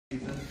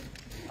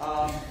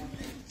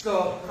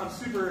So I'm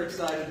super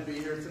excited to be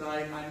here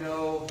tonight. I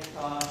know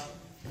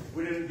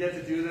we didn't get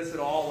to do this at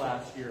all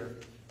last year,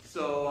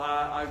 so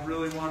I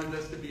really wanted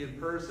this to be in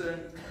person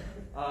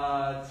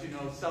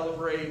to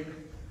celebrate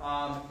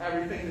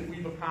everything that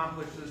we've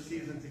accomplished this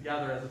season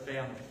together as a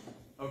family.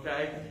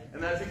 Okay,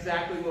 and that's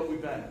exactly what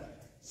we've been.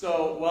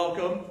 So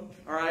welcome.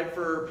 All right,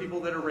 for people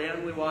that are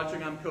randomly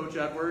watching, I'm Coach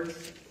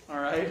Edwards. All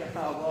right,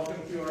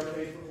 welcome to our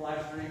Facebook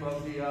live stream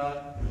of the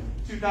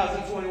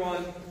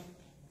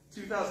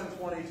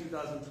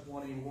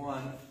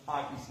 2020-2021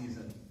 hockey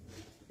season.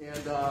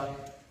 And,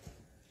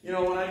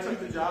 when I took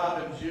the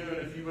job in June,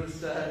 if you would have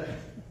said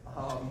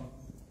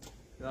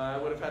I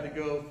would have had to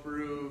go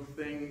through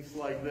things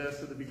like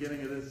this at the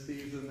beginning of this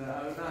season,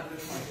 not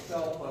just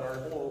myself, but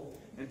our whole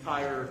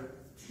entire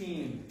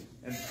team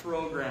and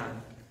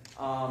program,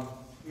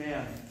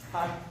 man,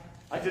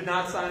 I did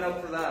not sign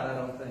up for that, I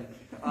don't think.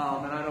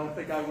 And I don't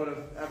think I would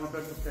have ever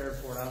been prepared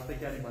for it. I don't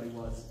think anybody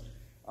was.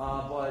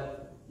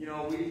 But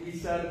we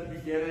said at the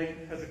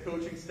beginning as a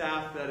coaching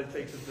staff that it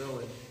takes a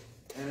village.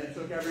 And it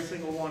took every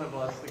single one of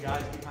us, the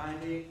guys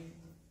behind me,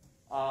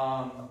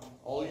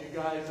 all you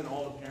guys and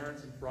all the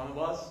parents in front of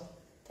us.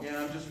 And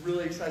I'm just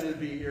really excited to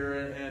be here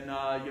and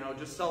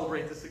just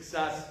celebrate the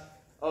success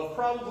of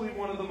probably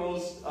one of the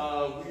most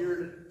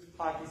weird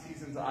hockey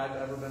seasons I've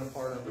ever been a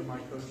part of in my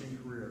coaching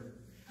career.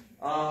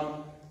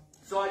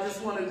 So I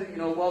just wanted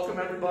to, welcome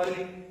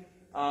everybody.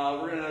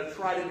 We're going to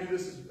try to do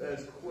this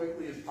as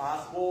quickly as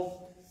possible.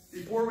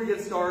 Before we get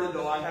started,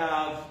 though, I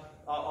have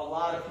a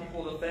lot of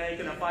people to thank,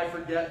 and if I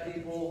forget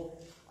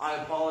people, I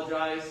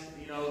apologize.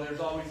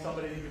 There's always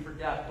somebody that you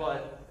forget,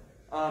 but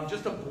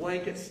just a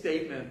blanket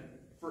statement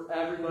for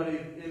everybody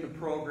in the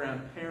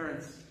program,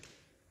 parents,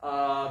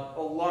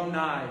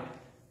 alumni,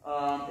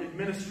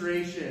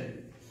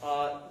 administration.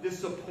 The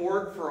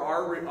support for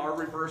our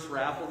reverse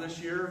raffle this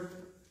year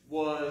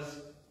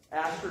was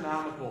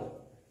astronomical.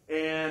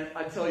 And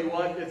I tell you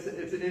what, it's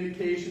an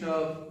indication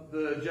of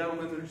the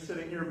gentlemen that are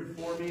sitting here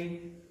before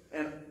me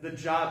and the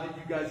job that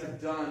you guys have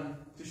done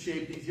to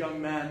shape these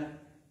young men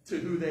to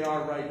who they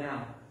are right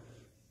now.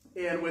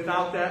 And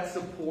without that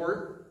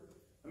support,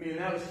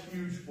 that was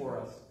huge for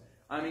us.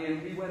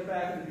 We went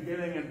back in the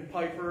beginning, and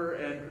Piper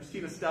and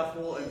Christina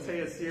Steffel and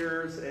Taya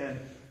Sears and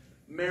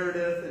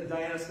Meredith and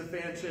Diana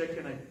Stefanchik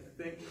and I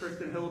think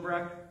Kristen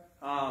Hillebrecht,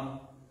 and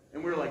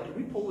we were like, can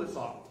we pull this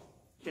off?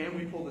 Can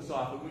we pull this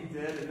off? And we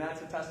did, and that's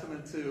a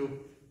testament to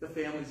the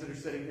families that are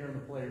sitting here and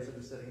the players that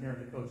are sitting here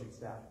and the coaching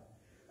staff.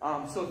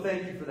 So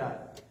thank you for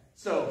that.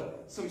 So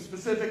some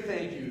specific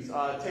thank yous.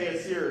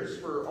 Taya Sears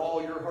for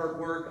all your hard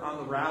work on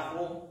the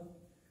raffle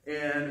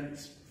and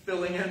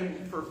filling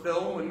in for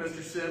Phil when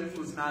Mr. Sims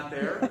was not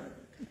there.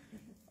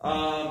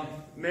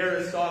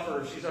 Meredith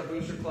Stoffer, she's our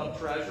Booster Club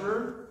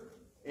treasurer.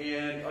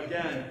 And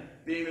again,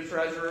 being the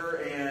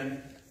treasurer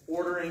and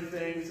ordering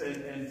things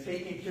and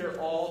taking care of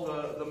all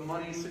the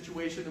money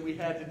situation that we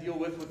had to deal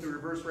with the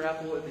reverse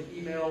raffle and the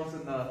emails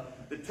and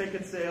the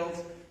ticket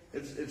sales,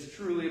 it's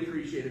truly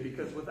appreciated,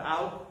 because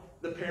without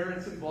the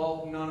parents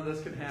involved, none of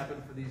this can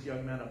happen for these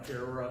young men up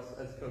here or us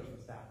as coaching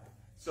staff.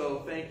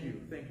 So thank you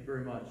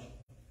very much.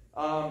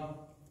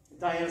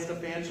 Diana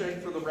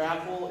Stefanchik for the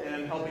raffle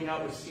and helping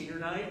out with senior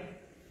night.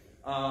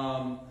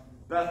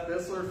 Beth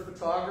Bissler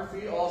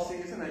photography all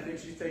season. I think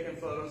she's taking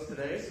photos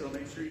today, so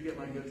make sure you get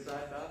my good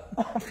side, Beth.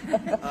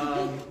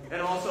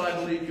 And also, I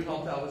believe you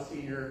helped out with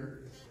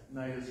senior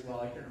night as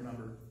well. I can't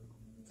remember.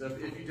 So if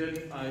you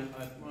didn't,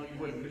 well, you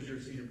wouldn't because you're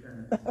a senior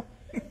parent.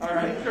 All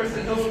right,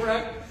 Kristen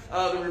Hillebrecht,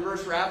 the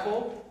reverse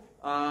raffle.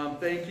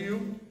 Thank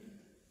you.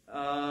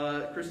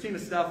 Christina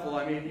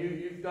Steffel,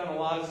 you've done a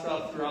lot of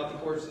stuff throughout the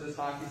course of this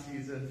hockey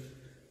season.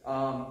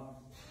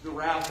 The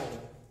raffle.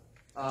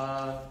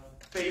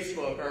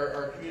 Facebook,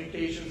 our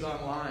communications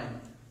online,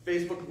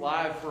 Facebook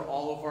Live for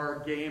all of our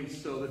games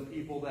so that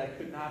people that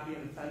could not be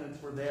in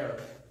attendance were there.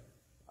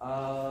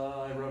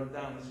 I wrote it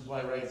down. This is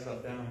why I write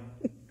stuff down.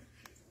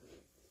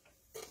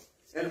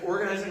 And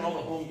organizing all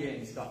the home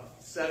game stuff,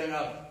 setting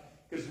up,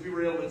 because we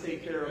were able to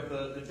take care of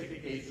the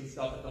ticket gates and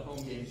stuff at the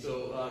home game.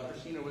 So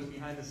Christina was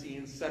behind the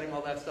scenes, setting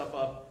all that stuff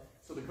up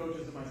so the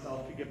coaches and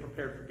myself could get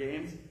prepared for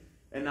games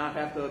and not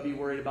have to be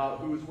worried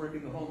about who was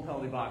working the home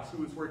penalty box, who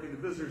was working the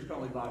visitors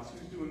penalty box,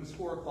 who's doing the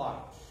score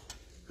clock,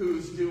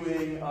 who's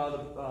doing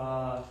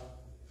the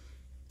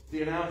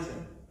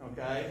announcing,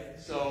 okay?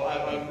 So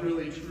I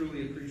really,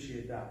 truly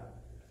appreciate that.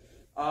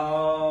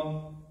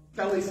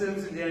 Kelly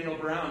Sims and Daniel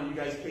Brown, you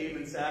guys came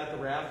and sat at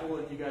the raffle,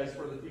 and you guys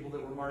were the people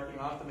that were marking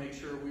off to make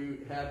sure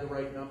we had the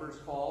right numbers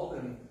called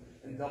and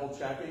double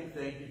checking.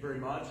 Thank you very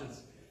much.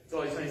 It's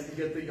always nice to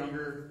get the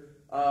younger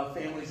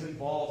families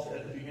involved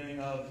at the beginning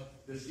of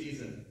the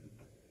season.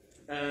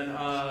 And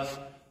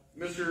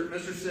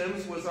Mr.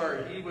 Sims was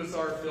our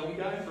film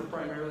guy for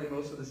primarily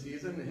most of the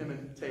season. Him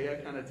and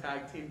Taya kind of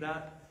tag teamed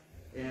that.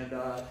 And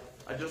I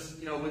just,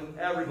 with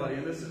everybody,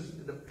 and this is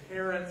the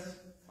parents,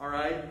 all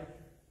right?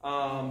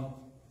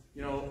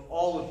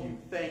 All of you,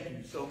 thank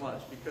you so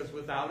much, because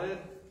without it,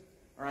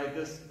 all right,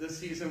 this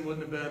season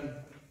wouldn't have been,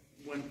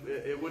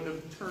 it wouldn't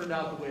have turned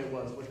out the way it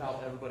was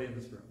without everybody in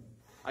this room.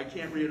 I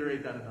can't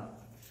reiterate that enough.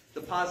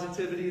 The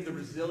positivity, the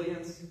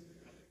resilience,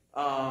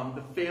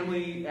 the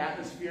family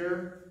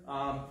atmosphere,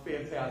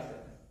 fantastic.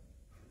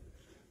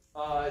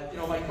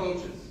 My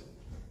coaches.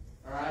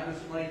 All right,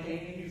 Mr. Mike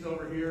Haney, he's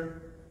over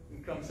here. You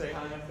can come say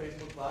hi on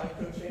Facebook Live,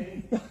 Coach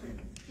Haney.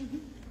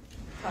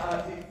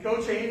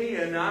 Coach Haney,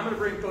 and I'm going to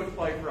bring Coach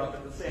Piper up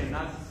at the same.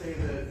 Not to say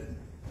that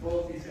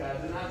both these guys,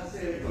 and not to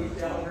say that Coach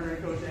Gallagher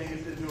and Coach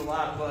Angus didn't do a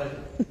lot, but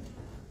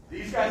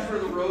these guys were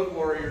the road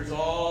warriors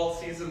all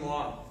season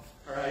long.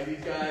 All right,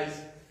 these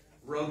guys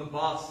rode the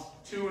bus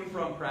to and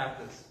from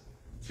practice,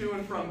 to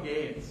and from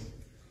games.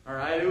 All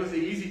right, it was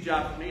an easy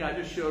job for me. I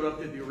just showed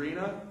up to the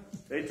arena.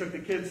 They took the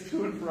kids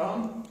to and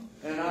from,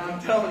 and I'm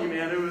telling you,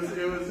 man, it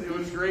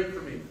was great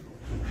for me.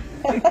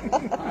 I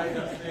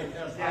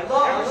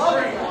love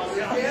it.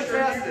 It's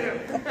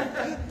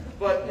fantastic.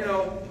 But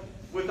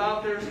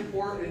without their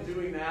support in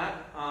doing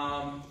that,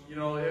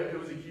 it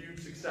was a huge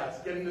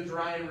success. Getting the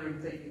drying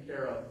room taken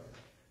care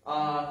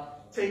of,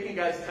 taking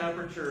guys'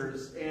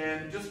 temperatures,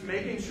 and just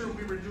making sure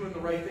we were doing the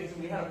right things,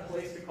 and we had a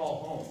place to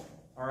call home.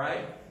 All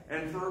right.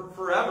 And for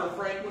forever,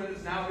 Franklin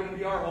is now going to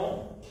be our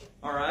home.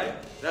 All right,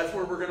 that's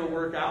where we're going to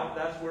work out.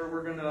 That's where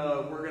we're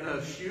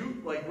gonna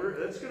shoot.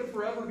 It's going to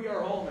forever be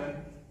our home. And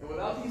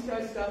without these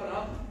guys stepping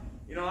up,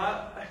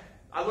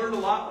 I learned a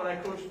lot when I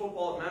coached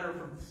football at Mentor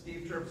from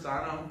Steve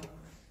Terpsano.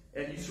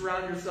 And you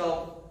surround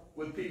yourself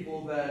with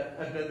people that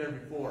have been there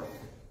before.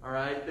 All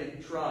right, that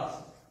you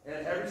trust.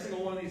 And every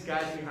single one of these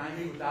guys behind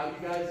me, without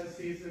you guys this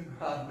season,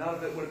 none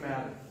of it would have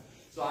mattered.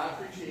 So I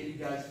appreciate you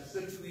guys,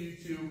 specifically you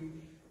two.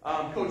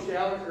 Coach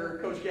Gallagher,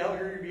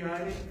 you're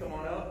behind me. Come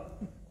on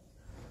up.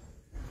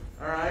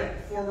 All right,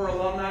 former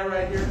alumni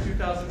right here,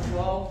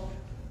 2012,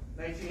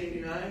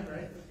 1989,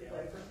 right?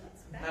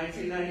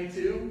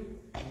 1992.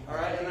 All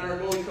right, and then our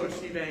goalie coach,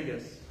 Steve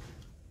Angus.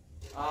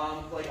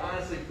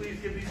 Honestly, please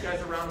give these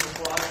guys a round of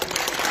applause.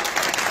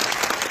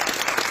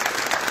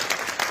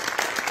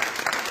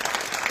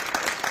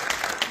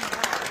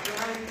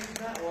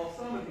 Well,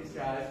 some of these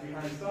guys,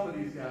 behind some of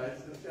these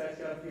guys, this guy's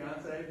got a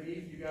fiance.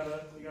 Beef, you got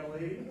a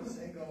lady?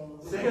 Single.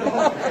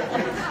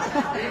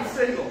 Beef's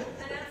single.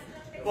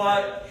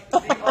 But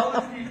the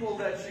other people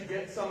that should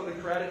get some of the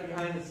credit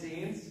behind the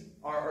scenes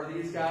are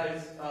these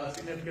guys'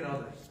 significant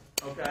others.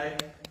 Okay,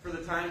 for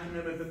the time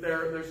commitment that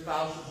their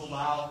spouses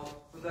allow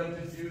for them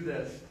to do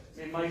this.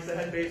 I mean, Mike's the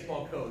head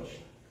baseball coach.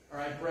 All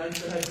right,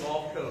 Brent's the head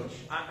golf coach.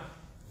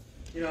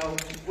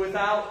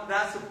 Without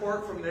that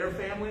support from their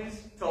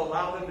families to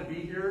allow them to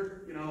be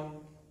here,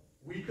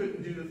 we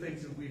couldn't do the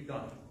things that we've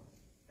done.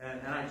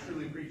 And I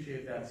truly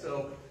appreciate that.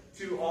 So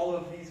to all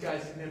of these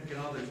guys' significant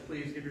others,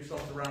 please give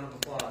yourselves a round of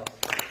applause.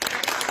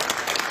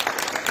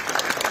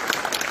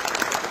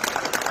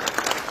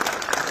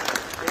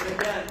 And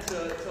again,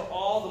 to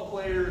all the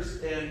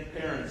players and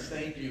parents,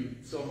 thank you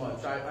so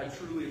much. I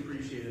truly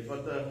appreciate it.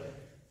 But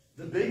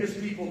the biggest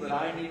people that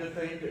I need to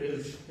thank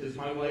is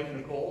my wife,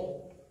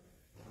 Nicole,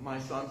 and my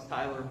sons,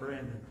 Tyler and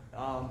Brandon.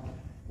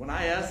 When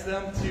I asked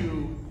them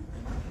to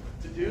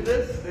do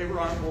this, they were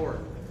on board.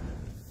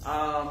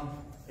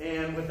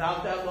 And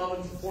without that love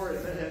and support,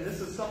 and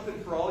this is something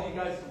for all you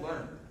guys to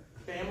learn,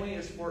 family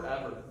is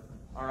forever.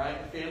 All right?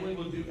 Family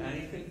will do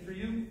anything for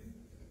you.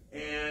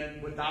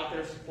 And without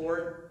their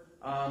support,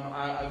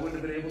 I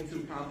wouldn't have been able to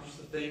accomplish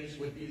the things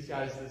with these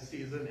guys this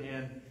season.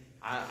 And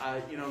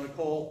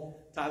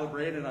Nicole, Tyler,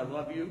 Brandon, I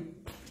love you.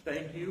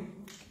 Thank you.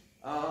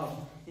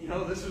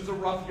 This was a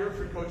rough year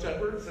for Coach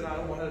Edwards, and I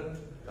don't want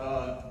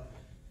to,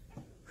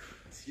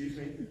 excuse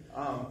me,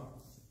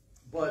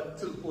 but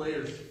to the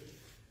players,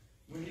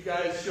 when you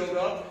guys showed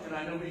up, and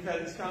I know we've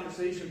had this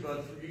conversation,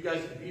 but for you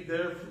guys to be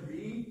there for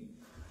me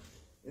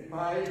in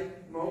my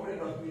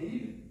moment of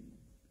need,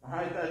 all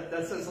right,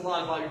 that says a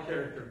lot about your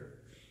character.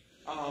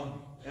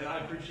 And I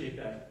appreciate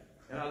that.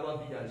 And I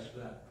love you guys for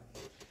that.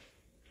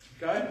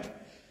 Okay?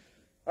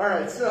 All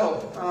right,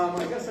 so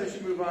I guess I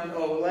should move on.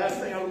 Oh, the last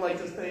thing I would like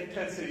to thank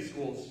Kent City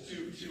Schools,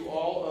 to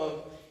all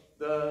of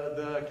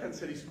the Kent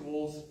City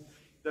Schools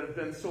that have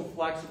been so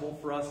flexible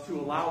for us to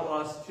allow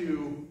us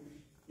to,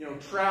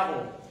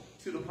 travel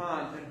to the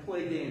pond and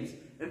play games,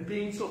 and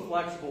being so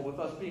flexible with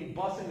us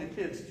busing the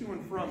kids to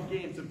and from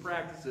games and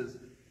practices.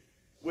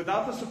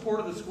 Without the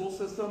support of the school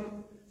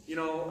system,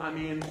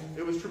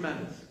 it was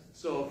tremendous.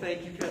 So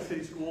thank you, Kent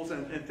City Schools,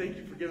 and thank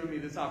you for giving me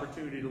this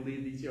opportunity to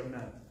lead these young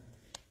men.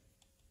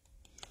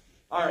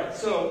 All right,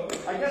 so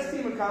I guess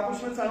team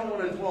accomplishments, I don't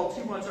want to dwell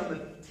too much on the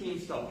team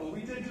stuff, but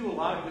we did do a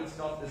lot of good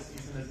stuff this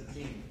season as a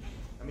team.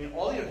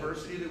 All the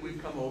adversity that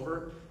we've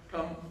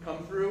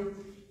come through,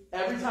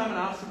 every time an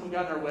obstacle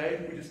got in our way,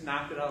 we just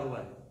knocked it out of the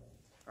way.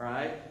 All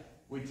right?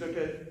 We took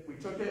it,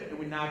 and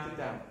we knocked it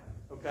down.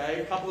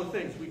 Okay? A couple of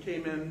things. We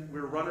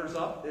were runners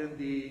up in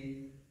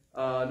the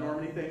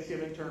Normandy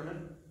Thanksgiving tournament.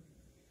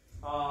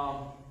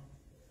 I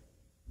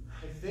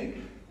think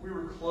we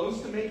were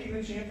close to making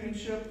the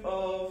championship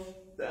of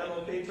the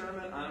MLK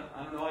tournament.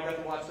 I don't know. I got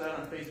to watch that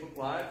on Facebook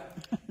Live.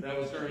 That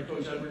was during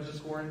Coach Edwards'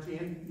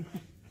 quarantine.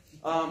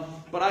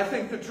 But I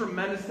think the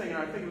tremendous thing, and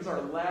I think it was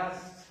our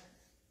last,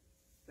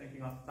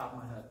 thinking off the top of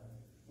my head,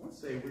 I want to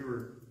say we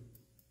were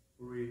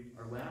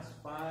our last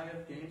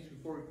 5 games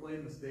before we played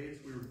in the States,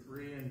 we were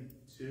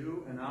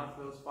 3-2, and out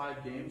of those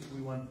 5 games,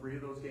 we won 3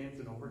 of those games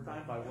in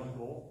overtime by 1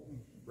 goal,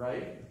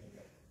 right?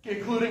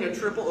 Including a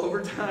triple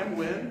overtime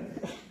win,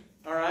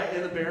 all right,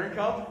 in the Barron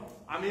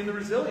Cup. I mean, the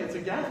resilience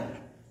again.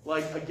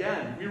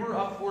 Again, we were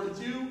up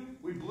 4-2,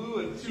 we blew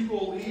a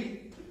 2-goal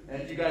lead,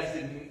 and you guys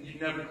you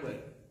never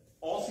quit.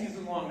 All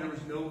season long, there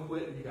was no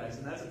quit in you guys,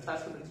 and that's a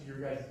testament to your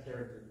guys'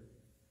 character.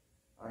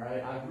 All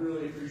right, I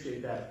really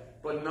appreciate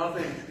that. But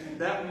nothing,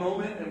 that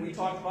moment, and we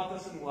talked about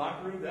this in the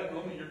locker room, that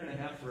moment you're going to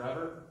have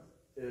forever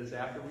is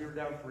after we were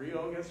down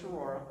 3-0 against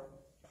Aurora,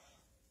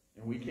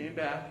 and we came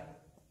back,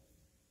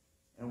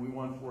 and we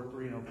won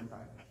 4-3 in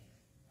overtime.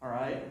 All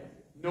right?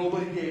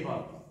 Nobody gave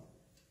up.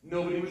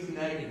 Nobody was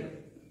negative.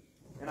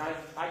 And I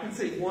can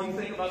say one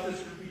thing about this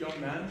group of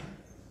young men.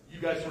 You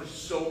guys were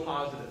so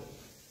positive.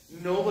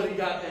 Nobody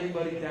got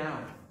anybody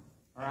down.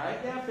 All right?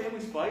 Yeah,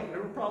 families fight.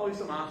 There were probably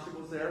some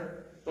obstacles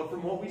there. But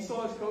from what we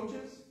saw as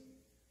coaches,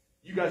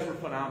 you guys were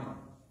phenomenal.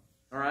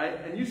 All right?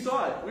 And you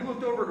saw it. We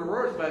looked over at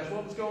Aurora's bench.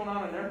 What was going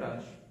on their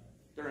bench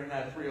during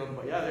that 3-0?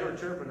 But yeah, they were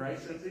chirping, right,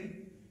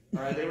 Cincy?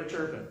 All right, they were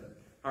chirping.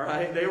 All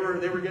right? They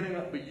were getting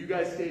up. But you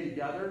guys stayed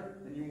together,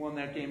 and you won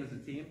that game as a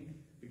team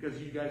because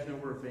you guys know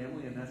we're a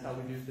family, and that's how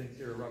we do things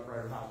here at Rough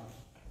Rider Hockey.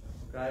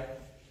 Okay?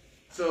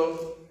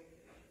 So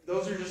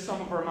those are just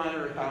some of our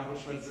minor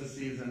accomplishments this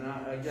season.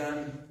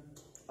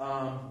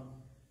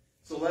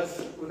 So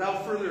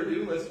without further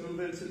ado, let's move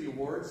into the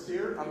awards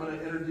here. I'm going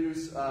to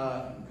introduce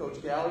Coach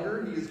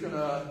Gallagher. He's going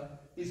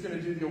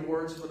to do the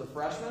awards for the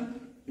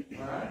freshmen.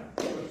 All right,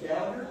 Coach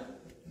Gallagher.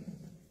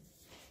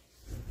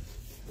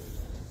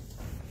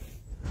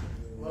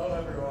 Hello,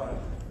 everyone.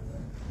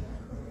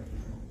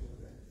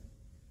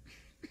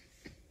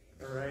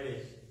 Alrighty.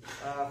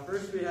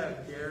 First, we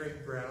have Gary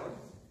Brown.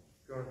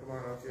 Go on, come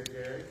on up here,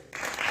 Gary.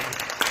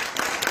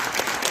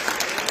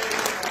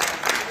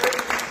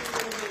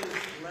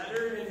 His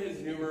letter and his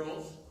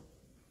numerals.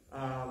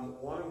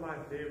 One of my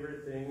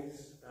favorite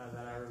things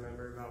that I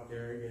remember about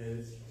Gary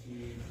is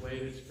he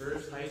played his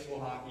first high school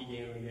hockey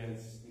game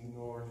against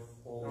North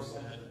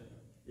Olmsted.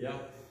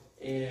 Yep.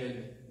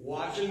 And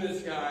watching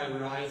this guy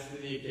rise to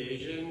the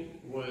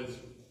occasion was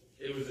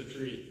a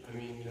treat. I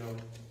mean,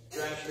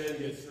 freshman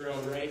gets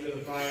thrown right into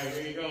the fire.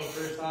 Here you go,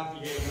 first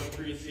hockey game of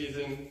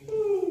preseason.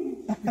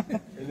 Boom!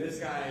 And this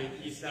guy,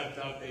 he stepped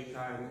up big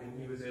time,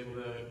 and he was able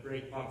to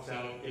break pucks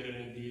out, get it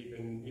in deep,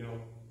 and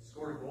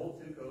Scored a goal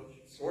too, Coach.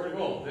 Scored a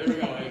goal. There we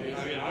go. I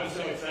mean, I was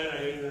so excited I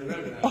didn't even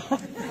remember that.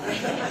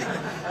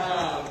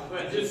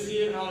 But just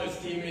seeing how his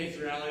teammates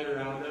rallied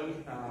around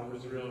him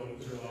was real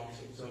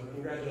awesome. So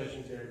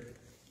congratulations, Eric.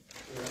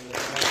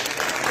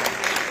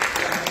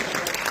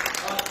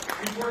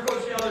 Before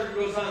Coach Gallagher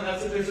goes on,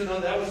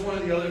 that was one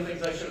of the other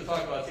things I should have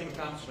talked about, team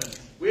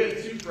accomplishments. We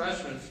had 2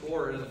 freshmen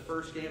score in the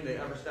first game they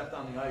ever stepped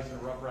on the ice in a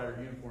Rough Rider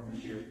uniform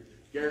this year.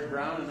 Garrett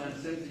Brown and then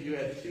Cincy, you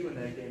had 2 in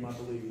that game, I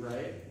believe,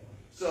 right?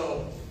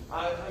 So,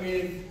 I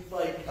mean,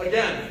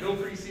 again, no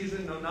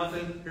preseason, no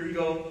nothing. Here you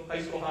go,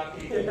 high school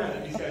hockey,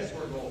 and these guys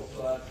scored goals.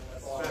 So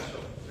that's awesome.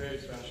 Special, very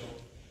special.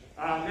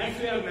 Next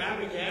we have Matt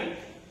McCann.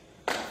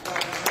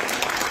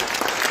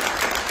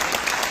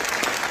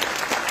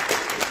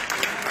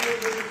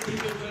 He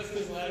gives us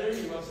his letter.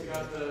 He must have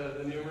got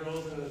the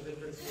numerals in the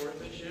different sports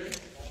this year.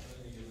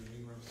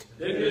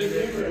 Didn't get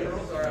his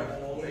numerals. All right,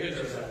 we'll get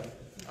to that.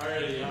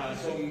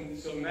 Alrighty,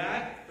 so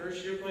Matt,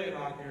 first year playing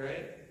hockey,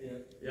 right?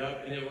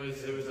 Yep, and it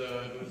was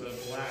a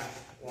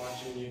blast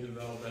watching you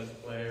develop as a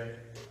player.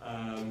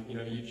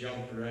 You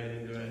jumped right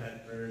into it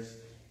head first.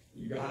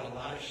 You got a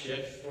lot of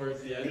shifts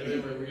towards the end of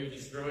it where we would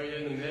just throw you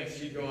in the mix.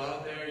 You'd go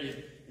out there,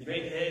 you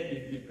make a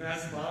hit, you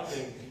pass the puck,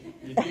 and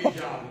you do your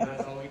job. And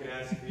that's all we can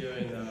ask of you.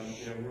 And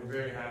we're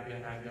very happy to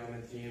have you on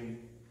the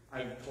team.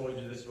 I've told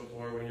you this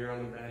before. When you're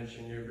on the bench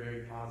and you're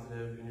very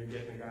positive and you're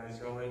getting the guys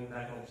going,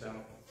 that helps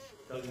out.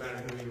 Doesn't matter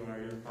who you are,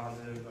 you're a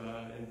positive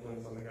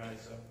influence on the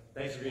guys. So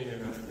thanks for being here,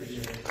 man. I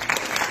appreciate it.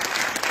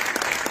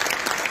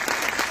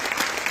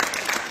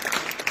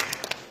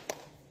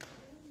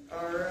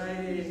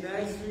 Alrighty,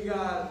 next we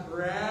got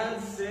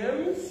Brad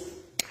Sims.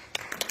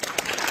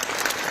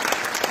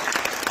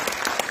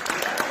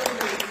 Brad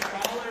is a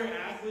scholar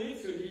athlete,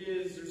 so he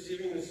is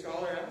receiving the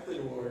Scholar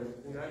Athlete Award.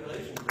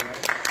 Congratulations, Brad.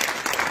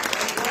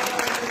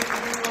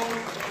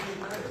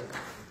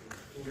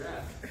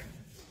 Congrats.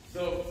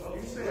 So,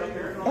 you can stay up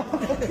here. You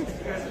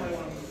guys might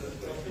want to move this.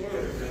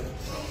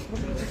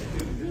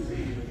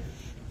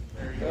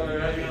 There you go.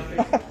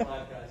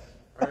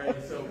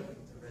 Alright, so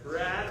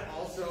Brad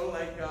also,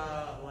 like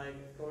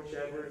Coach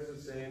Edwards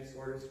was saying,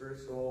 scored his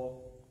first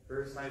goal,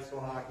 first high school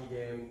hockey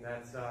game.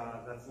 That's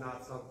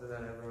not something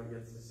that everyone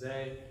gets to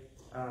say.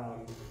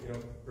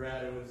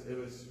 Brad, it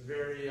was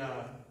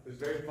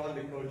very fun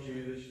to coach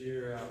you this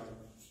year.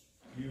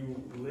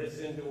 You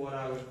listened to what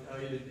I would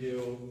tell you to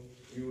do.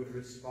 You would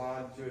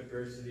respond to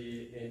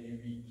adversity, and you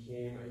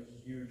became a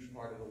huge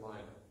part of the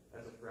lineup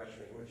as a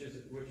freshman, which is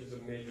a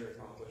major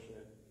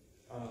accomplishment.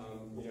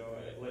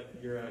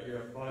 You're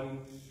a fun,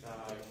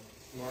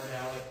 smart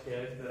aleck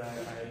kid that I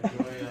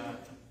enjoy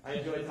I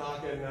enjoy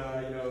talking,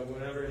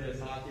 whatever it is,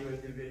 hockey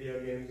with you, video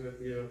games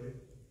with you.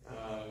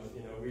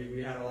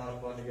 We had a lot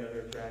of fun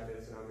together in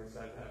practice, and I'm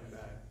excited to have you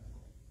back.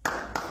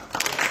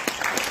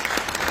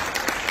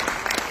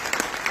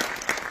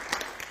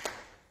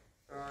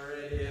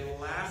 Alrighty,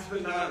 and last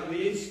but not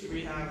least,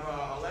 we have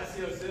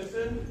Alessio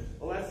Simpson.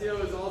 Alessio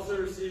is also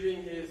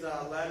receiving his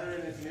letter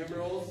and his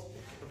numerals.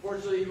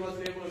 Unfortunately, he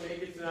wasn't able to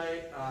make it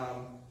tonight.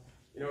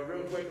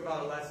 Real quick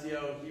about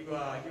Alessio, he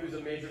was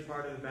a major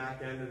part of the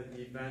back end of the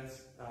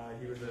defense.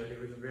 He was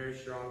a very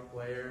strong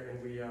player,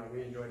 and we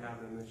enjoyed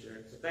having him this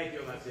year. So thank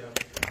you, Alessio.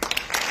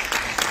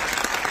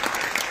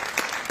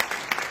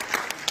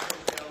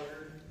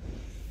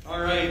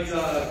 All right.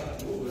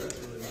 That's really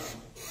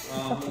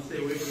loud. Let's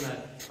stay away from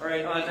that. All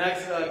right.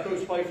 Next,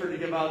 Coach Pfeiffer to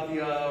give out the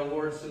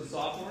awards to the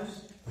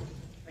sophomores.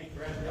 Thank you,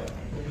 Brad. Yep.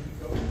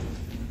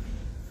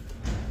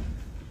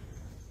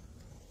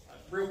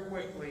 Real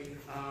quickly,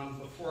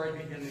 before I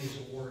begin these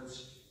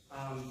awards,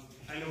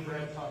 I know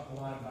Brad talked a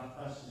lot about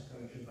us as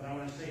coaches, but I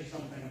want to say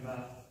something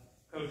about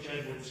Coach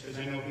Edwards, because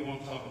I know he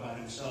won't talk about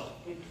himself.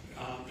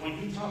 When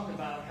he talked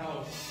about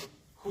how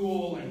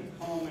cool and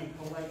calm and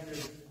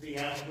collected the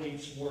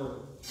athletes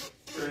were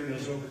during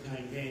those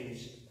overtime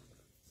games,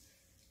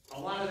 a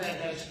lot of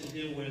that has to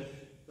do with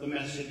the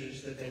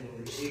messages that they were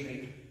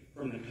receiving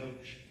from the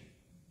coach.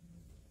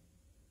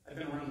 I've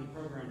been around the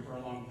program for a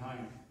long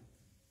time.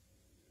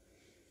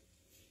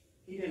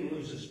 He didn't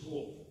lose his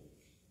cool,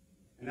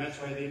 and that's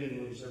why they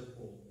didn't lose their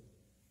cool.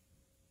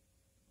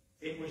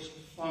 It was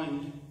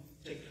fun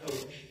to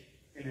coach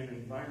in an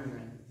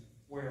environment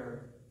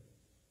where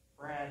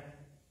Brad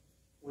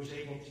was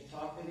able to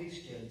talk to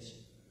these kids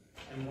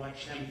and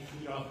watch them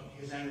feed off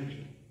his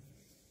energy.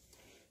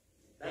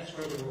 That's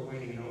why we were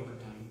winning in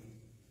overtime.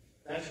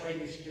 That's why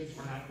these kids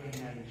were not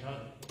getting at each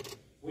other.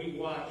 We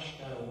watched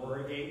that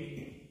Aurora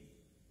game.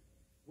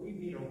 We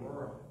beat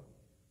Aurora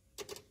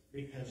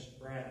because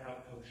Brad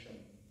outcoached them.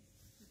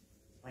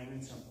 Plain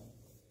and simple.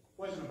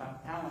 It wasn't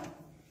about talent.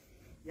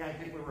 Yeah, I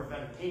think we were a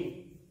better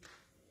team.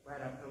 Brad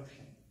outcoached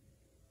them.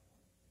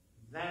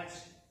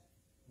 That's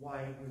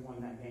why we won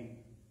that game.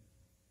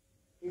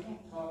 He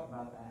won't talk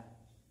about that.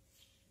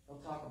 He'll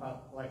talk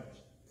about the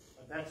players.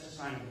 But that's a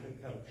sign of a good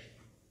coach.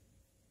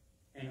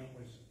 And it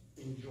was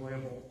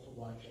enjoyable to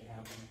watch it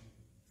happen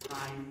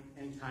time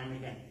and time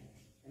again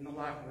in the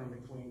locker room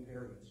between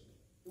periods.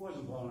 He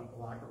wasn't blowing up the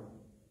locker room.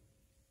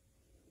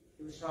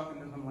 He was talking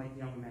to them like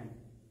young men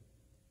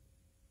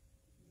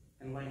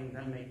and letting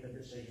them make the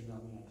decisions on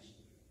the ice.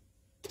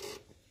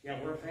 Yeah,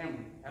 we're a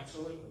family,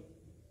 absolutely.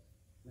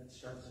 And it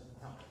starts at the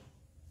top.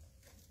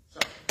 So,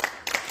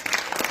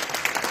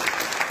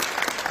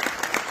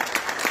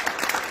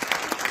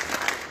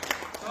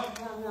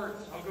 sophomore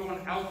awards, I'll go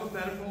in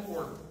alphabetical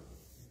order.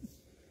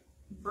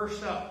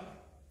 First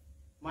up,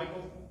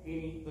 Michael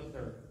Haney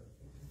III.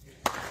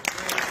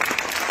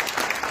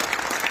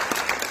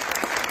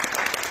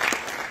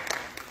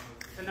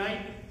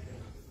 Tonight,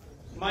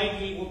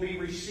 Mikey will be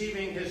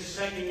receiving his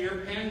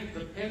second-year pin.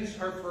 The pins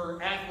are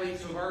for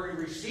athletes who have already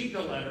received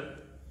a letter,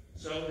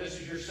 so this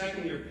is your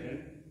second-year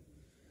pin.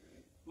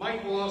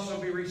 Mike will also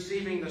be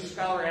receiving the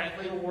Scholar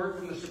Athlete Award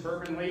from the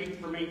Suburban League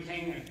for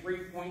maintaining a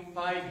 3.5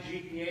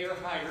 GPA or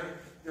higher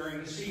during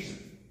the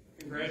season.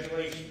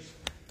 Congratulations.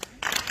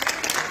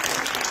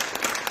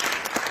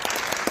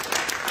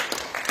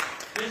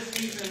 This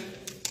season,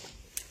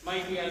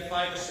 Mikey had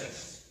 5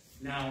 assists.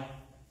 Now,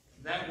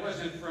 that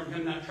wasn't from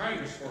him not trying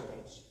to score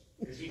goals,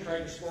 because he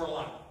tried to score a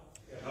lot,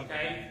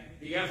 okay?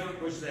 The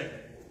effort was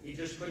there. He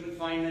just couldn't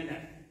find the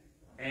net.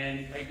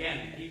 And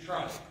again, he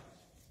tried.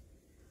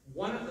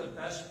 One of the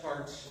best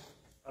parts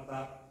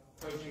about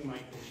coaching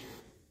Mike this year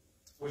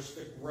was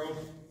the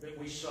growth that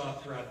we saw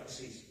throughout the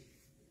season.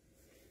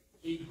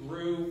 He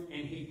grew,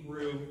 and he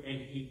grew, and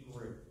he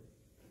grew.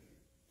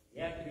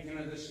 Yeah, at the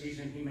beginning of the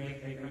season, he may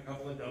have taken a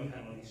couple of dumb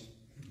penalties.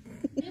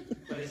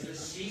 But as the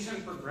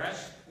season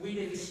progressed, we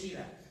didn't see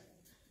that.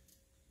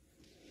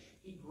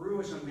 He grew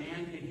as a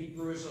man, and he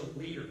grew as a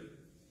leader.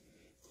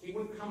 He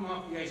would come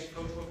off the ice,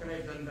 Coach, what could I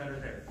have done better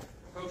there?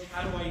 Coach,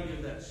 how do I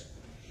do this?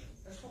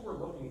 That's what we're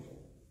looking for.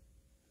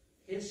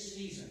 His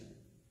season,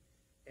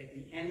 at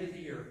the end of the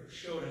year,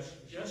 showed us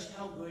just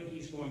how good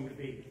he's going to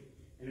be.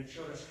 And it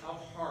showed us how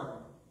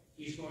hard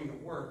he's going to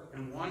work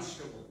and wants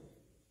to work.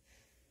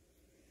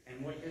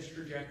 And what his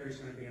trajectory is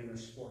going to be in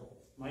this sport.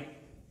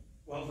 Mike,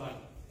 well done.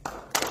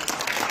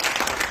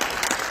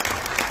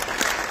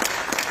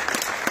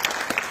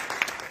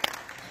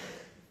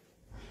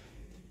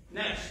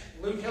 Next,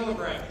 Luke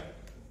Hillebrecht.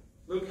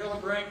 Luke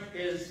Hillebrecht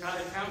is out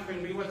of town,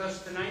 couldn't be with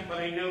us tonight, but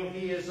I know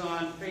he is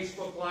on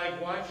Facebook Live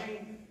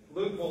watching.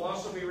 Luke will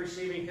also be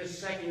receiving his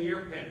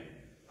second-year pin.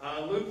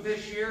 Luke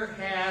this year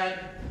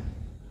had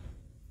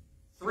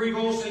 3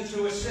 goals and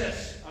 2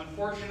 assists.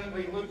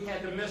 Unfortunately, Luke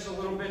had to miss a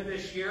little bit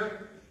this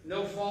year.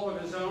 No fault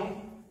of his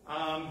own.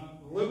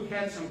 Luke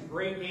had some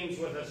great games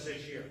with us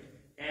this year.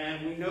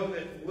 And we know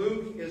that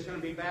Luke is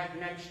going to be back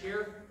next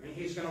year, and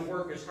he's going to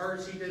work as hard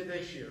as he did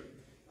this year.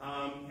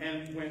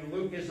 And when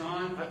Luke is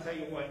on, I'll tell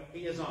you what,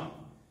 he is on.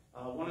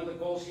 One of the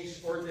goals he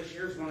scored this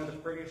year is one of the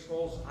prettiest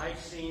goals I've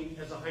seen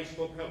as a high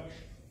school coach.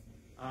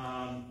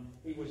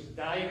 He was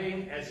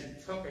diving as he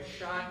took a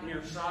shot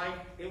near side.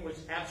 It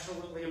was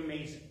absolutely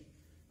amazing.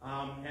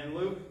 And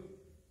Luke,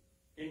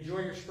 enjoy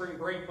your spring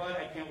break, bud.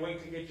 I can't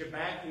wait to get you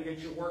back and get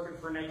you working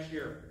for next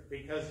year,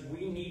 because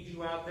we need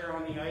you out there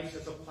on the ice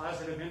as a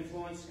positive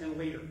influence and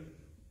leader.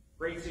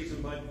 Great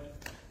season, bud.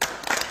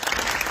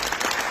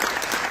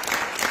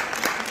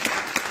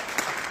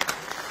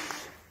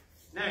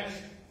 Next,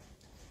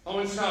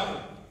 Owen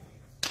Stauffer.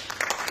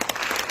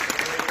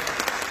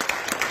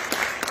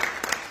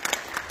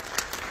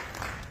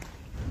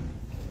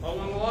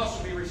 Owen will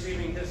also be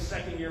receiving his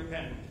second-year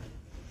pen.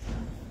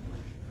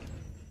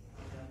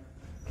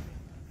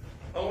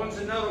 Owen's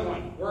another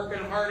one,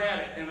 working hard at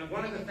it. And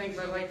one of the things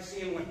I like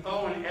seeing with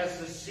Owen as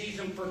the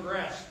season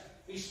progressed,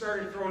 he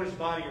started throwing his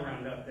body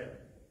around up there.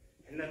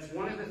 And that's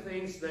one of the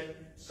things that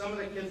some of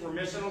the kids were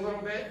missing a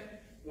little bit.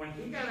 When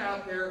he got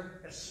out there,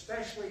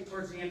 especially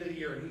towards the end of the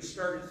year, and he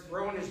started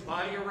throwing his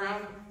body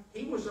around,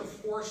 he was a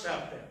force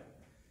out there.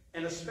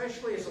 And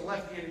especially as a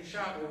left-handed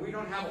shot, where we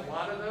don't have a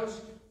lot of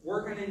those,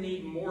 we're going to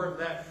need more of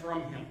that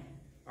from him.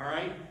 All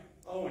right?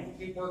 Owen,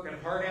 keep working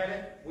hard at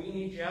it. We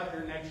need you out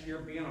there next year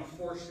being a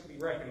force to be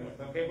reckoned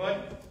with. Okay,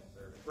 bud?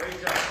 Great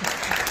job.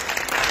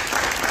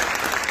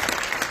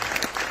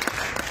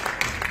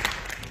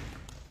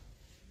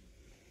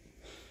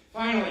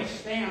 Finally,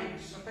 Stan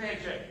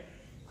Stefanczyk.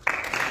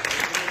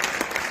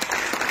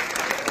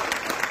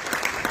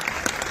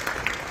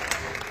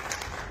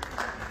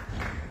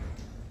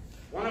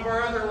 One of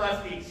our other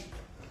lefties.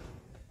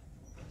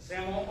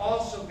 Sam will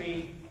also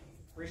be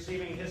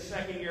receiving his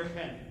second-year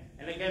pen.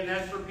 And again,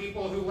 that's for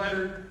people who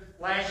lettered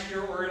last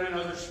year or in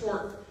another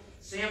sport.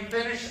 Sam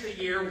finished the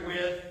year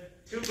with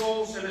 2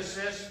 goals and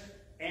assists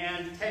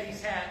and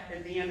Teddy's hat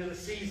at the end of the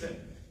season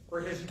for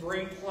his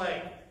great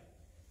play.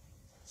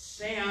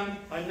 Sam,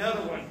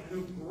 another one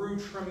who grew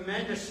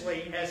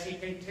tremendously as he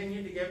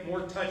continued to get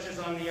more touches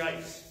on the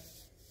ice.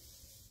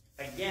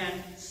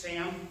 Again,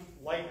 Sam,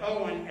 like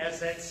Owen, as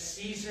that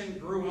season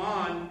grew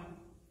on,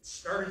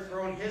 started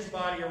throwing his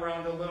body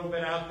around a little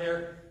bit out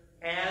there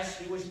as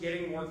he was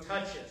getting more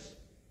touches.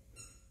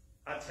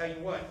 I'll tell you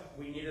what,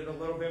 we needed a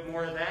little bit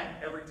more of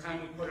that. Every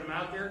time we put him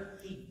out there,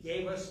 he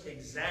gave us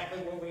exactly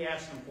what we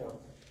asked him for.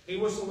 He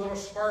was a little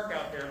spark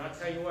out there, and I'll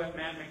tell you what,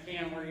 Matt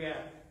McCann, where you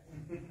at?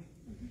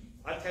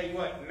 I'll tell you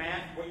what,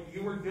 Matt, what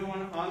you were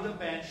doing on the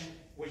bench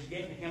was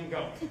getting him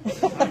going.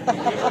 It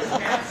was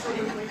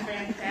absolutely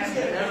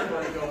fantastic.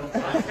 Everybody going.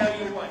 I'll tell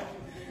you what.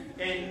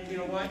 And you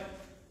know what?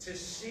 To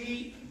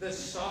see the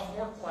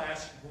sophomore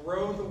class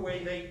grow the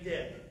way they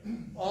did,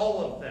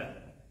 all of them,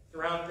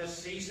 throughout this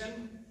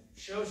season,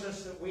 shows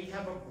us that we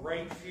have a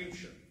bright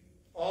future.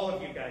 All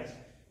of you guys.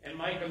 And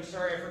Mike, I'm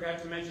sorry I forgot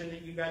to mention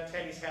that you got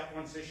Teddy's hat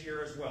once this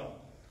year as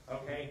well.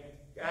 Okay?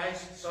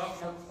 Guys,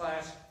 sophomore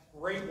class,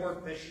 great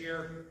work this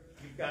year.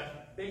 You've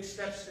got big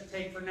steps to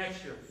take for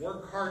next year.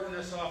 Work hard in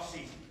this off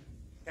season.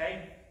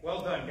 Okay?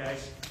 Well done,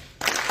 guys.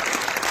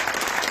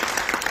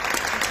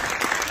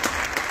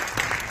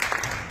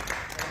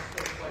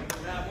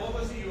 Matt, what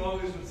was it you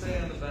always would say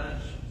on the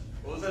bench?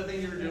 What was that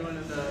thing you were doing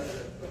in the...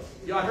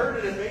 Yeah, I heard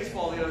it in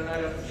baseball the other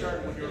night up in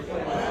Charlotte when you were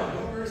playing.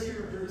 No mercy,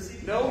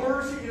 reversey. No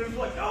mercy. You was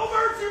like, no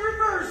mercy,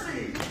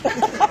 reversey.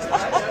 All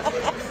right, that's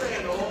what you were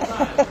saying the whole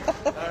time.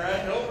 All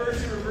right, no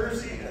mercy,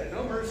 reversey.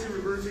 No mercy,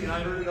 reversey. And I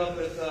heard it up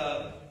at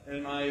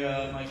in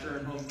my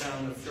current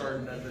hometown of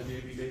Chardon at the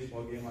JV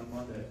baseball game on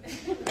Monday.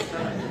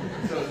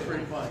 So it's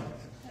pretty fun.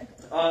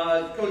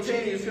 Coach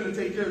Haney is going to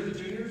take care of the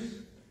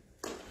juniors.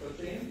 Coach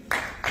Haney.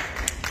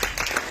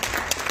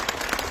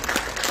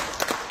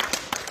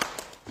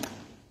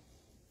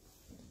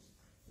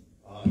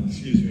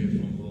 Excuse me if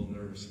I'm a little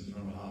nervous in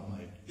front of a hot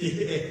mic.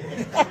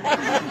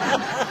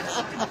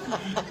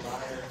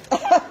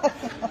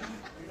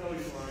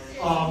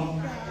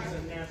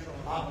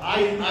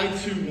 I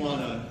too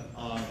want to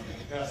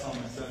pass on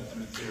my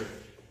sentiments here.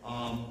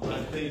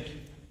 I think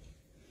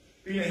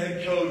being a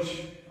head coach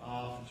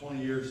for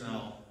 20 years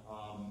now,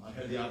 I've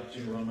had the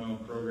opportunity to run my own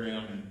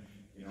program and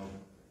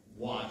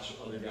watch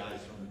other guys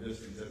from a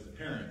distance as a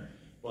parent.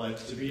 But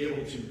to be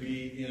able to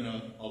be in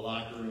a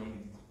locker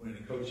room, in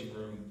a coaching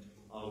room,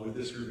 with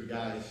this group of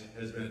guys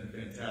has been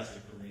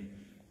fantastic for me.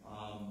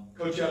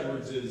 Coach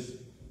Edwards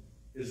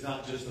is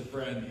not just a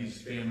friend,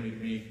 he's family to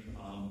me.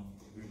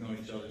 We've known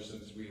each other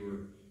since we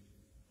were,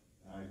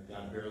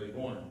 got barely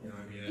born, you know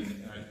what I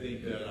mean? And I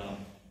think that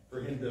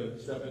for him to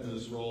step into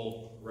this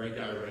role, right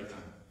guy, right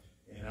time.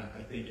 And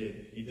I think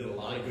he did a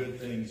lot of good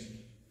things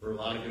for a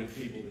lot of good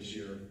people this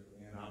year.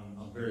 And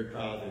I'm very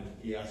proud that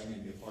he asked me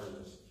to be a part of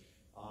this.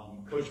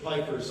 Coach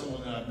Piper is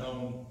someone that I've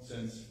known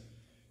since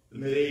the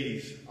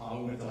mid-'80s.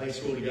 We went to high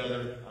school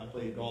together. I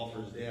played golf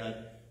for his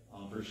dad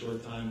for a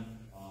short time.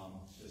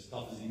 As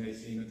tough as he may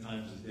seem at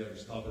times, his dad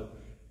was tougher.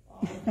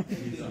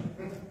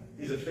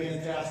 He's a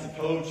fantastic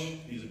coach.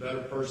 He's a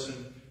better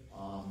person.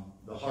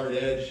 The hard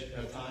edge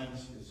at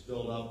times is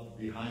filled up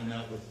behind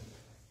that with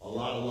a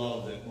lot of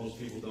love that most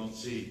people don't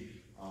see.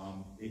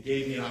 It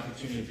gave me an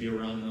opportunity to be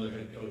around another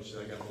head coach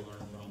that I got to learn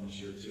from this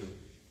year too.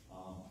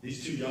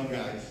 These two young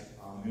guys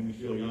made me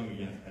feel young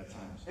again at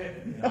times.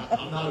 And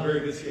I'm not a very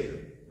good skater,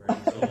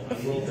 right? So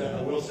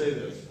I will say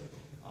this.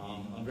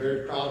 I'm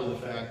very proud of the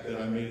fact that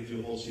I made it through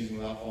the whole season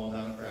without falling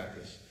down in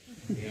practice.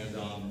 And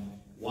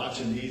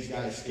watching these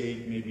guys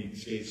skate made me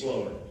skate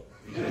slower.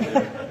 Because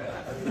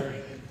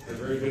they're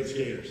very good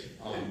skaters.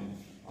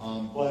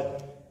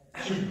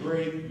 But two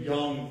great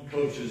young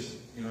coaches,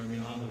 you know what I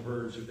mean, on the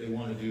verge, if they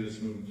want to do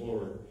this moving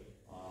forward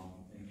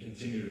and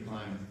continue to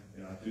climb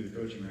through the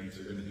coaching ranks,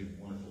 they're going to do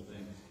wonderful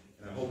things.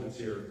 And I hope it's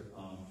here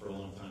for a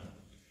long time.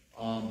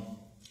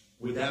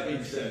 With that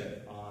being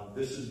said,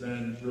 this has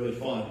been really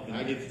fun, and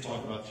I get to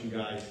talk about two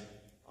guys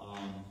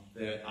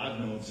that I've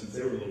known since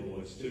they were little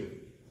boys too,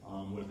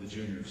 with the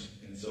juniors.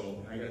 And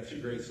so I got two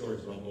great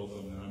stories about both of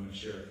them that I'm going to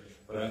share.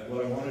 But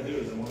what I want to do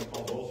is I want to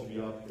call both of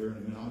you up here in a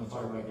minute. I'm going to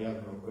talk about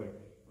Gavin real quick.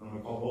 I'm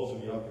going to call both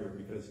of you up here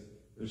because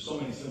there's so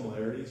many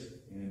similarities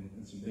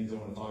and some things I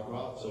want to talk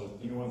about. So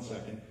give me 1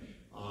 second.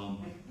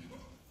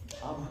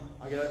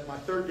 I got my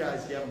third guy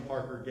is Gavin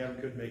Parker. Gavin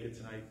couldn't make it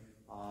tonight.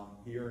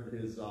 He earned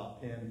his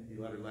pin. He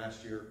lettered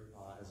last year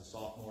as a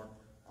sophomore.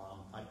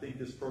 I think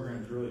this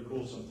program is really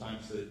cool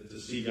sometimes to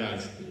see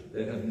guys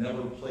that have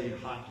never played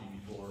hockey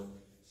before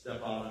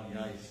step out on the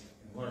ice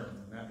and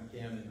learn. Matt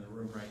McCann in the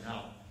room right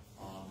now.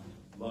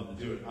 Love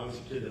to do it. I was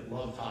a kid that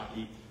loved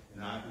hockey,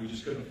 and we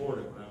just couldn't afford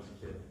it when I was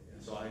a kid.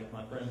 And so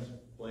my friends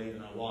played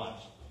and I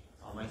watched.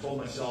 I told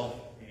myself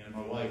and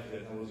my wife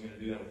that I wasn't going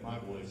to do that with my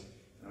boys,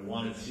 and I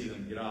wanted to see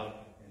them get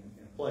out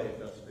and play if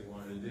that's what they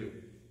wanted to do.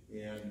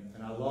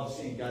 And I love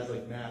seeing guys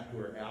like Matt who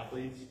are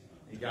athletes,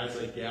 and guys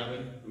like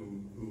Gavin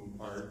who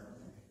are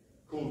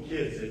cool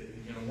kids that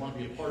want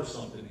to be a part of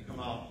something and come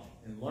out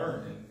and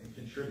learn and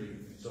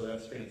contribute. And so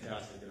that's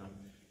fantastic. And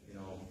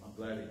I'm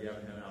glad that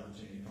Gavin had an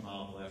opportunity to come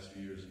out the last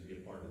few years and be a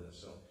part of this.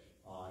 So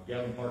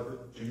Gavin Parker,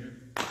 Jr.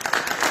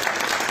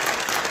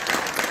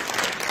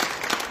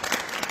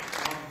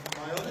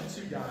 My other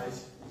two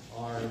guys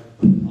are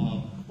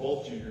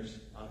both juniors.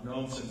 I've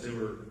known since they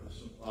were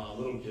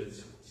little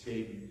kids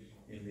skating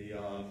in the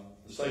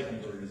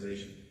cycling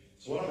organization.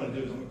 So what I'm going to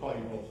do is I'm going to call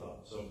you both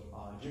up. So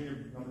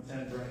junior number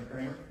 10, Brian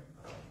Kramer.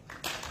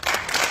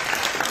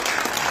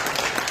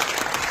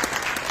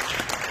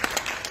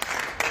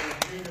 And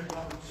junior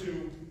number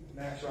 2,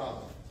 Max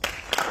Robin.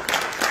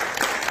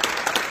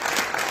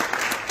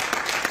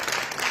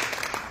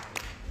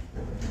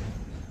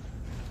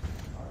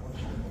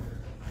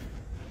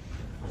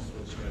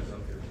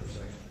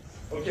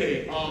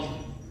 Okay,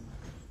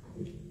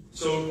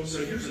 so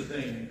here's the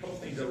thing, a couple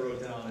things I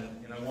wrote down, and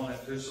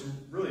there's some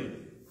really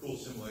cool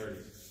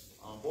similarities.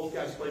 Both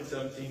guys played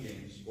 17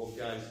 games. Both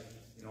guys,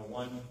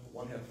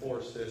 one had 4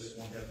 assists,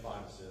 one had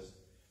 5 assists.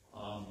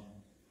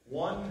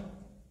 One,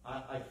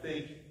 I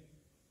think,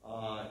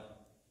 kind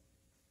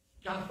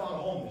of found a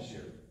home this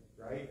year,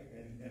 right?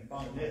 And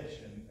found a niche,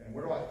 and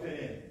where do I fit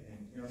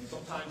in? And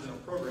sometimes in a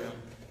program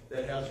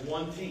that has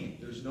one team,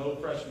 there's no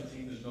freshman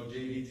team, there's no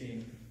JV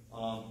team.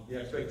 The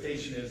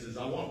expectation is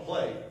I want to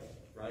play,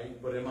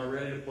 right? But am I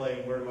ready to play,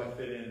 and where do I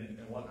fit in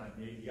and whatnot?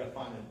 You got to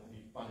find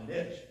a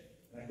niche.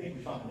 And I think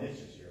we found a niche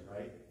this year,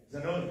 right?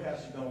 Because I know in the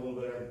past you've done a little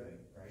bit of everything,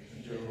 right?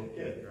 Since you're a little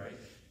kid, right?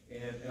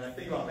 And I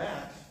think about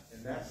Max,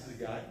 and Max is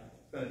a guy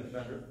who's been a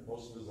defender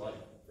most of his life,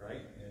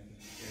 right? And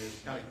is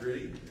kind of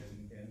gritty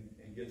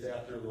and gets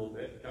after a little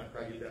bit. Kind of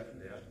probably get that from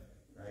Dad,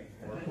 right?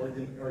 Or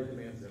he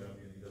demands that of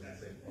you, and he doesn't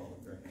say it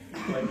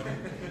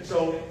right?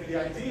 So the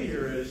idea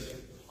here is,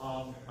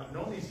 I've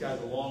known these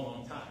guys a long,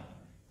 long time,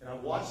 and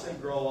I've watched them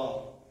grow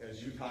up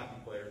as youth hockey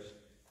players,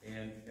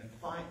 and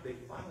they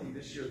finally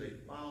this year they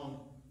found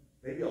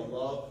maybe a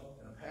love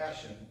and a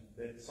passion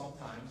that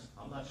sometimes,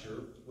 I'm not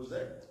sure, was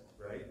there,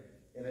 right?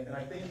 And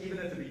I think even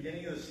at the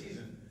beginning of the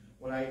season,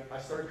 when I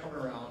started coming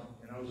around,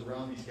 and I was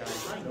around these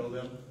guys, I know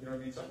them, you know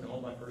what I mean? So I know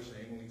them by first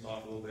name when we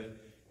talk a little bit,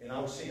 and I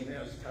was seeing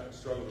them as kind of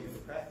struggle to get to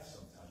practice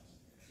sometimes.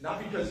 Not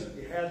because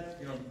it had,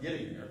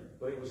 getting there,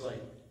 but it was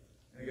like,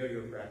 I gotta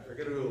go to practice, I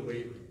gotta go to the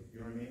weight room, you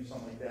know what I mean?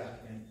 Something like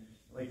that. And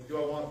like, do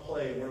I want to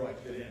play? Where do I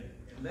fit in?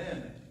 And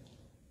then,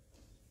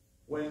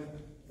 when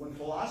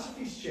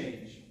philosophies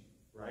change,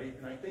 right?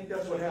 And I think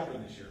that's what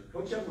happened this year.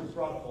 Coach Edwards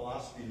brought a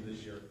philosophy to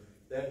this year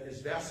that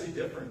is vastly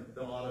different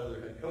than a lot of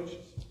other head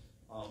coaches,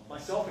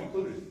 myself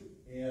included.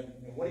 And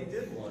what he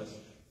did was,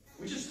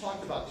 we just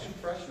talked about 2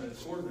 freshmen that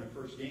scored in their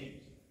first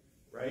games,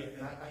 right?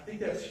 And I think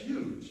that's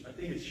huge. I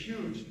think it's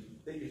huge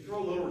that you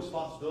throw a little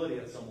responsibility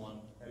at someone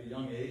at a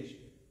young age,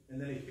 and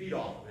then they feed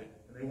off of it,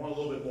 and they want a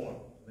little bit more.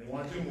 And they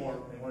want to do more,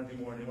 and they want to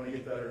do more, and they want to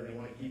get better, and they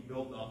want to keep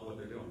building off of what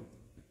they're doing.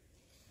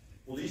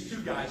 Well, these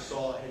 2 guys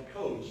saw a head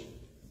coach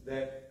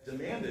that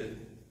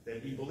demanded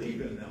that he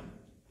believe in them,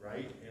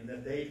 right? And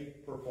that they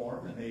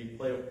perform, and they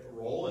play a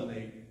role, and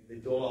they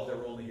build off that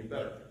role, and they get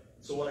better.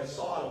 So what I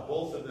saw out of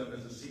both of them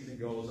as the season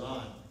goes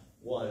on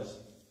was,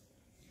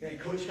 man,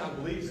 Coach kind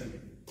of believes in me.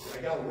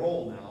 I got a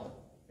role now,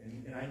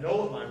 and I know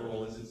what my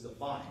role is. It's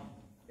defined.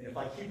 And if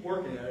I keep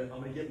working at it,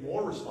 I'm going to get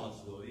more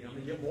responsibility. I'm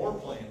going to get more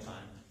playing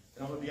time.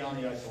 And I'm going to be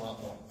on the ice a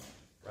lot more,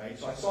 right?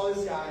 So I saw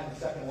this guy in the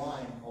second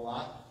line a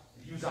lot.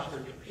 He was out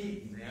there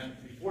competing, man.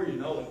 Before you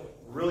know it,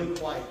 really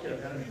quiet kid.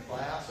 I've had him in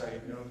class.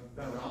 I've been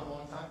around a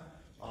long time.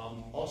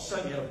 All of a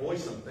sudden, he had a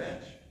voice on the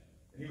bench.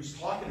 And he was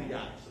talking to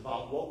guys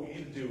about what we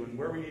need to do and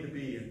where we need to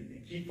be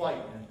and keep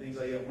fighting and things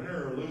like that. Winning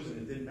or losing,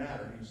 it didn't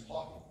matter. He was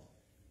talking.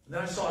 And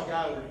then I saw a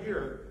guy over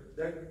here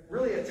that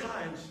really at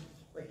times,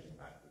 like,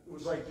 it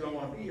was like, do I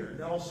want to be here? And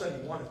then all of a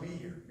sudden, he wanted to be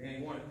here. Man,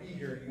 he wanted to be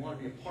here, and he wanted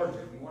to be a part of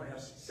it, and he wanted to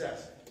have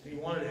success. And he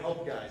wanted to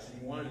help guys, and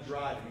he wanted to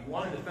drive, and he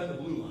wanted to defend the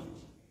blue line,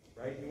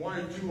 right? He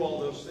wanted to do all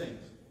those things.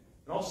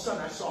 And all of a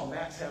sudden, I saw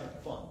Max having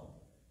fun.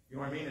 You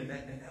know what I mean? And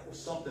that was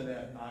something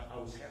that I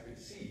was happy to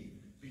see.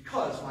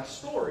 Because my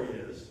story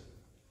is,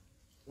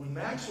 when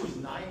Max was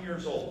 9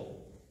 years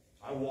old,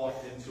 I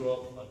walked into I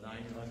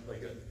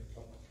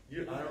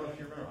don't know if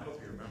you remember, I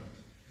hope you remember.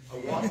 I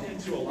walked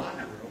into a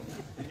locker room,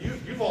 and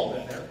you've all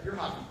been there, you're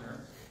hockey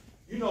parents.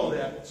 You know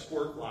that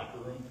squirt locker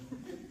room.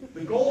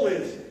 The goal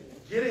is,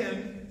 get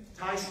in,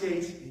 tie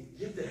skates, and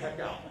get the heck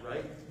out,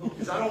 right?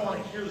 Because I don't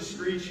want to hear the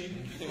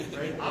screeching,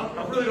 right?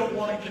 I really don't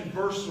want to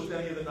converse with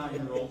any of the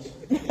 9-year-olds,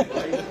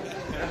 right?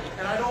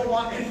 And I don't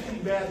want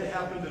anything bad to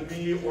happen to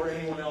me or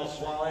anyone else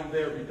while I'm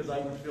there because I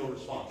would feel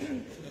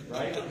responsible,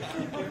 right?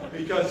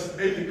 Because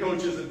maybe the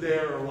coach isn't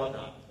there or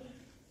whatnot.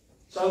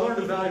 So I learned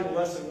a valuable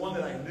lesson, one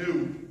that I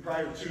knew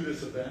prior to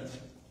this event,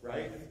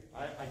 right?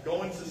 I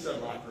go into said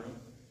locker room,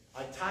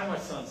 I tie my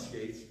son's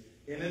skates,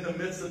 and in the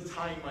midst of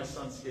tying my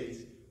son's skates,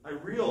 I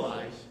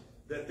realize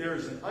that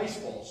there's an ice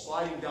ball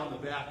sliding down the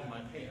back of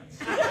my pants.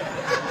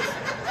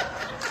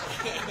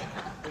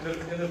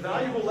 and the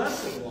valuable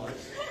lesson was,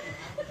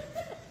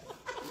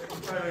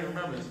 you probably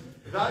remember this,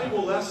 the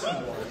valuable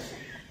lesson was,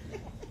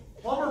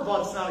 plumber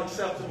butt's not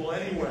acceptable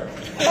anywhere.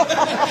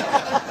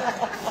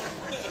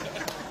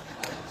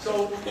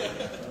 So,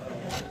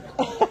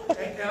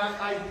 and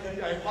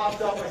I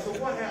popped up, I said,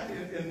 what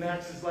happened? And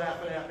Max is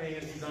laughing at me,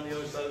 and he's on the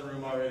other side of the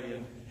room already.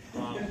 And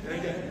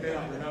again, you may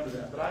not remember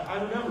that, but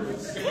I remember it.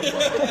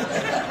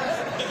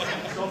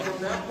 So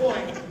from that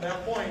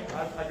point,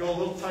 I go a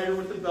little tighter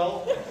with the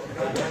belt.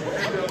 I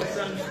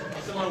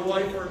send my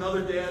wife or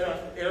another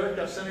dad, Eric.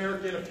 I've sent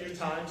Eric in a few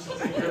times to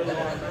take care of the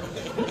locker,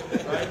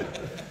 right?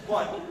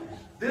 But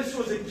this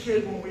was a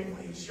kid when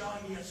he was young.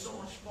 He had so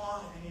much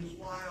fun, and he was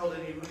wild,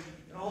 and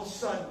all of a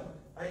sudden,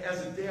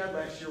 as a dad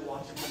last year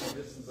watching from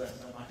a distance last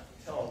time, I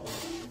could tell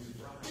he was a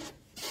grind.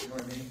 You know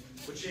what I mean?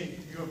 But you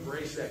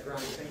embrace that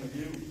grind thing with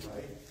you,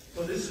 right?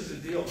 So this is the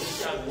deal.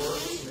 This guy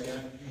works,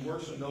 man. He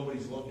works when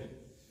nobody's looking.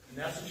 And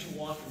that's what you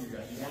want from your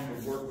guy. You want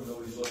him to work when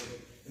nobody's looking.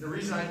 And the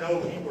reason I know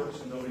he works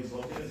when nobody's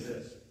looking is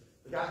this.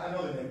 The guy, I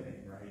know the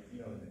nickname, right? You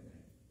know the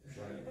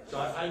nickname.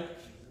 Right?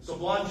 So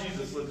Blonde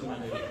Jesus lives in my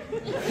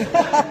neighborhood.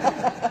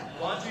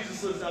 Blonde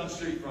Jesus lives down the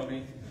street from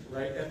me,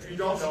 right? And if you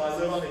don't know, I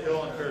live on the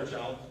hill on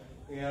Fairchild.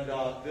 And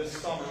this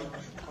summer,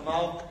 I'm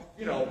out,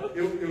 it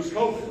was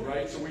COVID,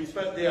 right? So we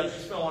spent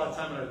a lot of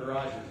time in our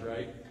garages,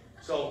 right?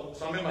 So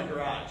I'm in my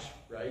garage,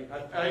 right?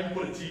 I even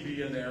put a TV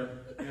in there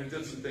and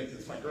did some things.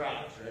 It's my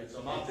garage, right? So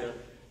I'm out there.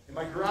 And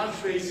my garage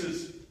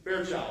faces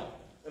Fairchild.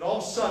 And all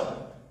of a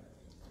sudden,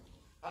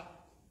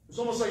 it's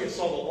almost like I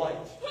saw the light.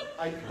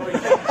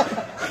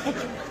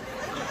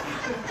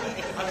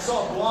 I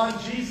saw Blonde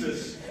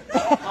Jesus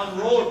on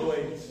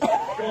rollerblades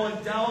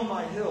going down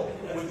my hill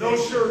with no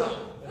shirt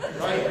on.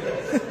 Right?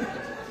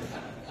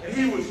 And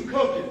he was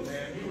cooking,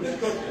 man. He was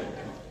cooking.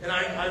 And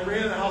I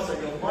ran in the house. I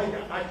go, Mike,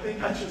 I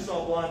think I just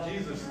saw Blonde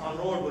Jesus on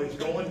rollerblades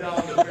going down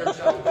the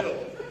Fairchild Hill,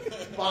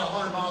 about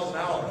 100 miles an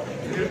hour.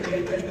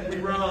 We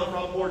ran on the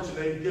front porch, and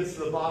then he gets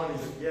to the bottom.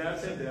 He's like, yeah,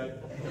 that's him, Dad.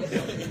 That's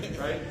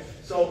him. Right?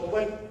 So,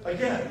 but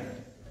again,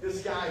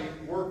 this guy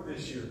worked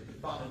this year. He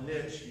found a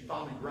niche. He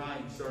found the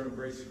grind. He started to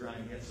embrace the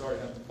grind. He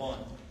started having fun.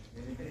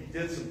 And he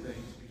did some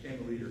things.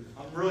 Became a leader.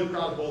 I'm really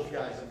proud of both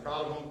guys. I'm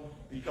proud of them.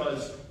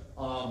 Because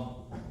I'm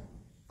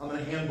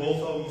going to hand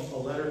both of them a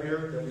letter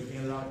here that we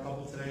handed out a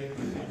couple today. I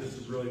think this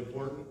is really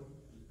important.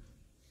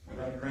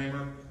 Brett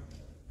Kramer,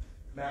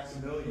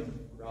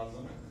 Maximilian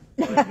Roslin.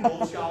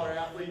 Both scholar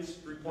athletes,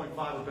 3.5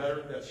 or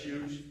better. That's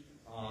huge.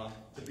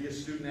 To be a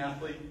student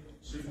athlete,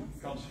 student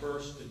comes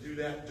first. To do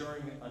that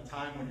during a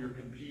time when you're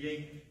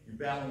competing, you're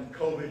battling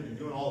COVID, you're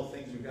doing all the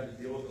things we've got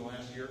to deal with in the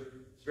last year.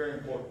 It's very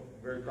important.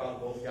 I'm very proud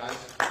of both guys.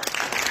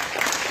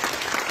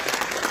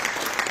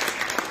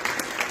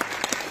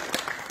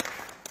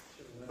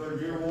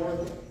 Third-year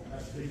award,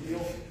 that's a big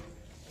deal,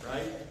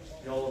 right?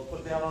 You'll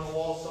put that on the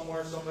wall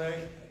somewhere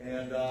someday,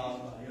 and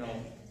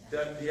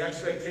that the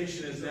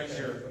expectation is next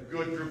year a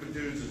good group of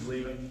dudes is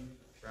leaving,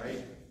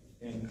 right?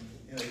 And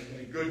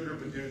a good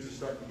group of dudes is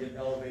starting to get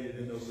elevated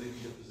in those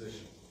leadership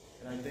positions.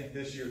 And I think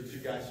this year 2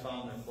 guys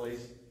found their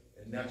place,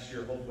 and next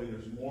year hopefully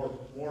there's more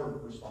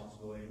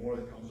responsibility, more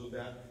that comes with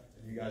that,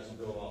 and you guys will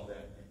build off that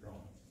and keep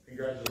growing.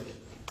 Congratulations.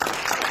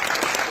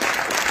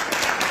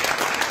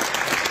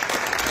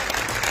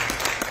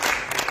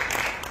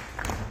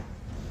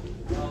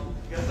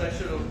 I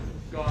should have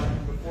gone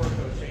before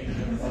Coach changed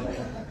everybody.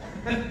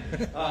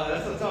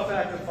 That's a tough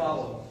act to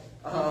follow.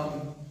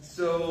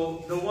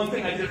 So the one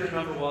thing I did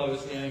remember while I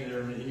was standing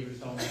there, and he was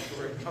telling me a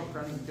story about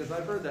running, because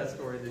I've heard that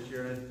story this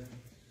year. And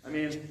I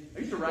mean, I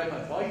used to ride my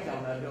bike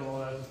down that hill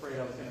when I was afraid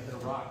I was going to hit a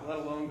rock, let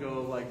alone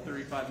go like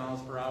 35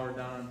 miles per hour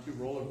down on 2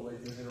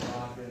 rollerblades and hit a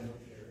rock and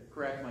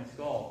crack my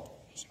skull.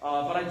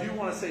 But I do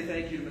want to say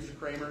thank you to Mr.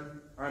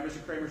 Kramer. All right,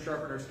 Mr. Kramer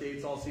sharpened our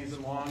skates all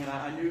season long, and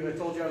I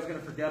told you I was going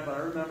to forget, but I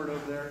remembered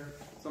over there.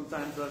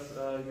 Sometimes us,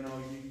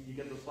 you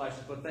get those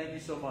flashes. But thank you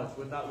so much.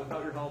 Without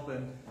your help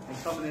and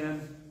coming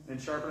in and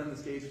sharpening the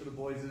skates for the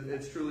boys,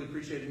 it's truly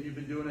appreciated. And you've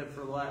been doing it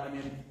for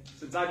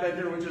since I've been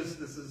here,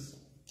 this is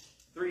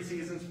 3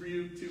 seasons for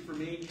you, 2 for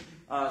me.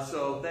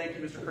 So thank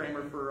you, Mr.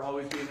 Kramer, for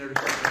always being there to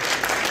sharpen the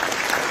skates.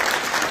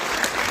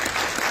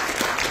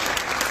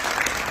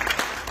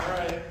 All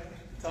right,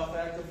 tough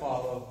act to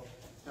follow.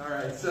 All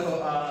right,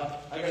 so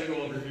I got to go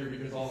over here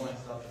because all my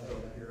stuff is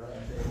over here on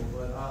the table.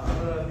 But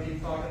I'm going to be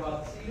talking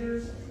about the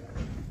seniors.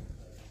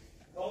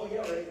 Oh, yeah,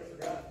 right, I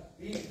forgot.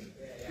 Be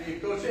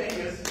Coach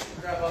Angus.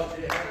 Forgot about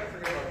Jake. I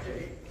forgot about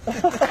Jake.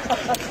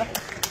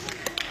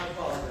 I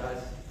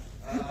apologize.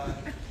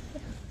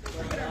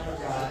 Right now,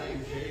 we're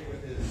honoring Jake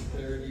with his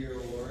 3rd-year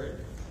award.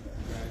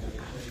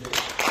 Congratulations, Jake.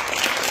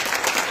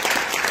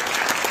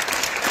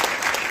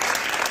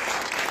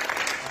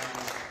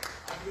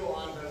 I could go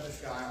on about this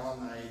guy all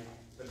night,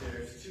 but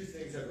there's 2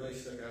 things that really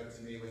stuck out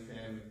to me with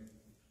him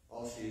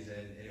all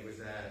season, and it was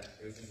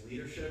his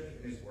leadership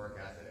and his work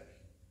ethic.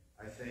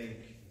 I think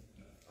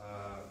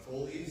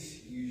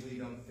goalies usually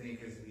don't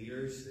think as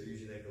leaders. They're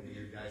usually like the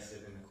weird guy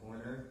sitting in the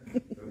corner.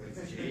 But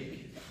with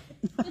Jake,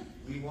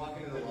 we'd walk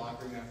into the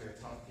locker room after a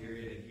tough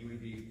period, and he would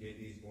be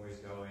getting these boys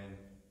going.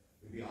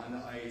 We'd be on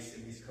the ice,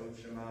 and he's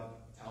coaching them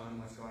up, telling them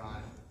what's going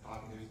on,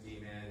 talking to his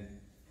D-man.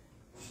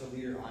 Just a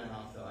leader on and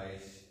off the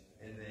ice.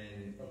 And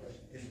then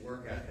his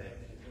work ethic.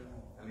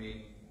 I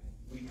mean,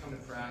 we'd come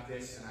to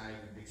practice, and I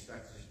would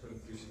expect to just put him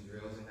through some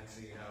drills, and next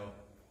thing you know,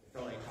 it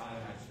felt like Todd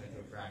and I just went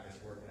to a practice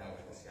working out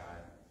with this guy.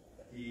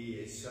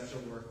 He is such a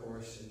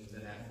workhorse in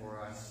the net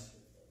for us.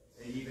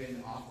 And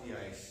even off the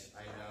ice,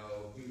 I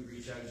know he would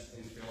reach out just to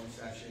do film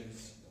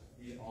sessions.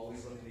 He's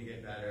always looking to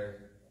get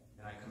better.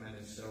 And I commend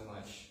him so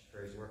much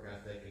for his work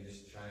ethic and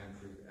just trying to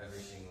improve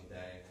every single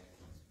day.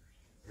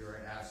 You're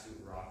an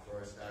absolute rock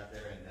for us back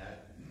there in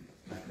net.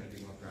 I couldn't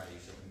be more proud of you,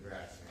 so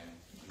congrats, man.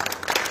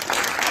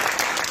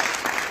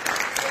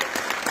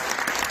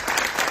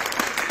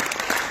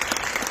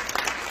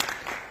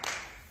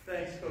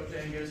 Thanks, Coach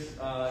Angus.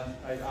 I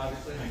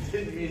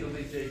didn't mean to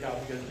leave Jake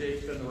out because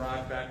Jake's been the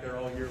rock back there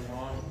all year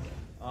long.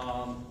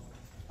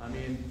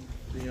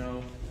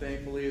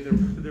 Thankfully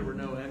there were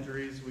no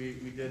injuries.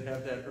 We did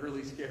have that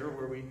early scare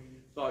where we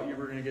thought you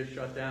were going to get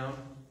shut down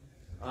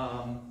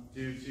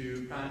due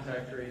to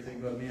contact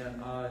tracing. But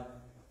man,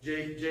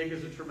 Jake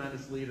is a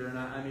tremendous leader, and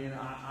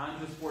I'm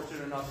just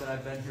fortunate enough that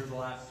I've been here the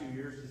last 2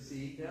 years to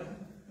see him.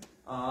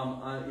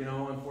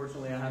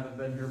 Unfortunately, I haven't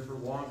been here for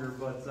longer,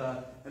 but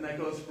and that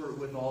goes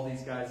with all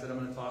these guys that I'm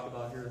going to talk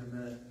about here in a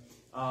minute.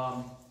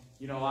 I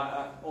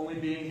only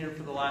being here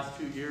for the last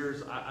 2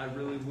 years, I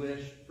really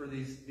wish for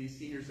these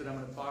seniors that I'm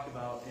going to talk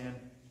about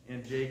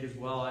and Jake as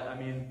well.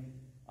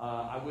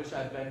 I wish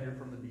I'd been here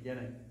from the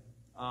beginning.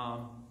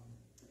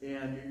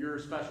 And you're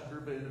a special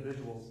group of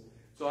individuals.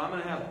 So I'm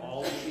going to have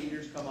all the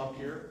seniors come up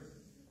here.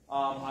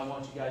 I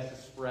want you guys to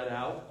spread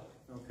out.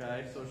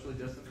 Okay, socially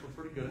distanced, we're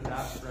pretty good at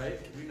that, right?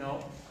 We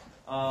know.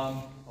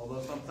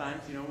 Although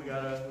sometimes, we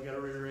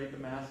gotta reiterate the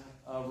mask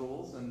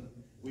rules, and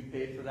we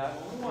paid for that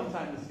only one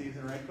time this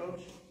season, right,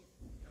 Coach?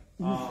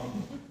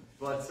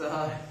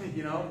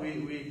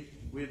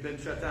 We've been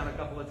shut down a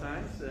couple of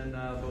times, and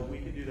but we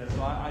can do that.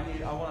 So I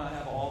want to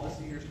have all the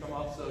seniors come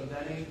up. So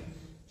Denny,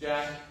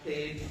 Jack,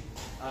 Cade,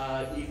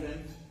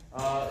 Ethan, and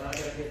I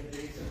gotta get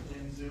Jason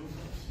in Zoom.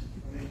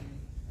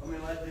 I'm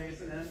gonna let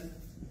Jason in.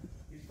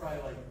 He's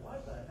probably like,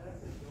 what the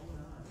heck is going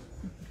on?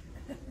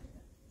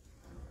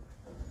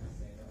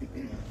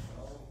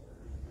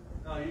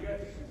 No, you guys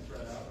can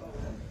spread out. Oh,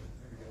 there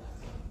we go.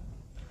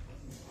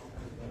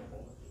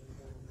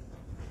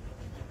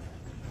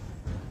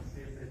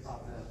 See if they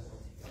pop in.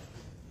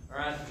 All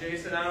right,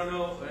 Jason, I don't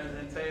know,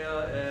 and Taya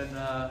and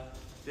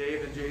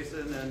Dave and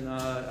Jason, and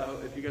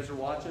if you guys are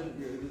watching,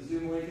 the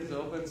Zoom link is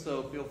open,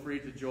 so feel free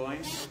to join.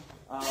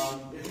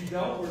 If you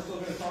don't, we're still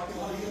going to talk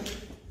about you.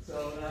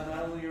 So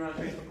not only you're on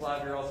Facebook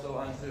Live, you're also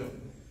on Zoom.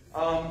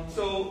 All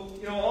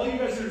you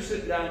guys that are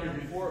sitting down here,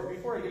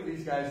 before I give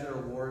these guys their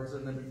awards,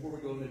 and then before we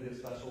go into the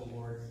special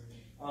awards,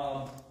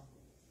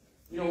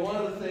 one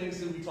of the things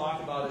that we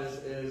talk about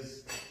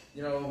is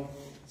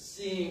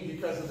seeing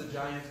because of the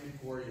giants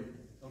before you.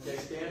 Okay,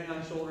 standing on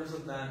the shoulders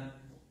of men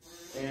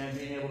and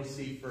being able to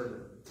see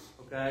further.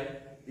 Okay,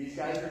 these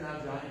guys are now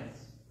giants,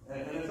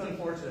 and it's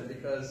unfortunate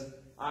because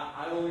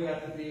I only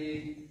got to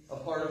be a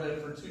part of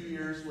it for 2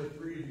 years with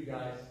 3 of you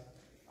guys,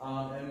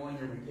 and 1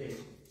 year with Kate.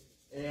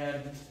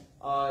 And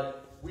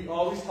we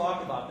always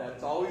talk about that.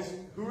 It's always,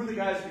 who were the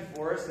guys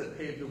before us that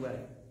paved the way?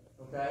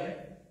 Okay?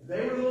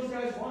 They were those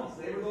guys once.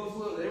 They were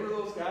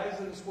those guys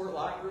in the sport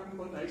locker room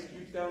putting ice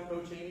cubes down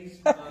Coach Haney's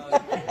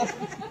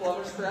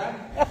plumber's crack.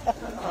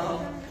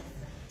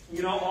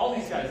 You know, all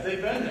these guys,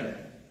 they've been there.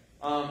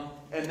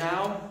 And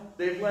now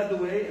they've led the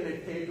way and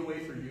they've paved the way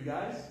for you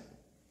guys.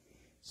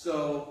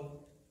 So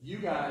you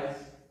guys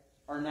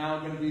are now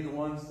going to be the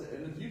ones that,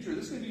 in the future,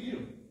 this is going to be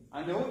you.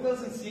 I know it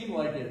doesn't seem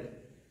like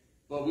it,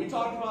 but we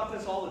talk about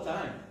this all the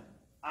time.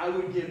 I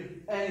would give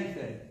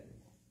anything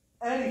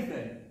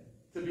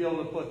to be able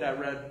to put that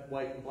red,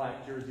 white, and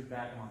black jersey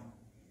back on.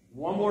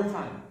 One more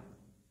time.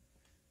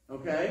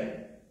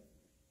 Okay?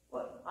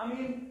 But, I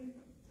mean,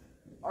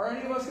 are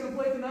any of us going to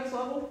play at the next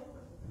level?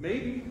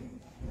 Maybe.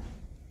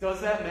 Does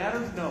that matter?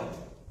 No.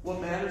 What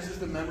matters is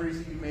the memories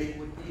that you make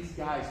with these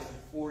guys for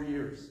 4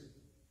 years.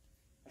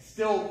 I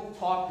still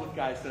talk with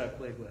guys that I've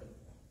played with.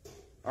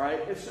 All right?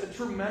 It's a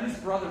tremendous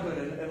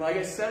brotherhood. And like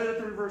I said it at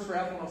the reverse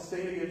raffle, and I'll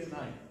say it again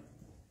tonight.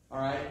 All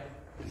right?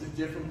 It's a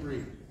different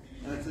breed.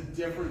 And it's a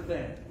different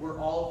thing. We're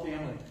all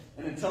family.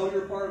 And until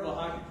you're part of a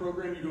hockey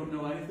program, you don't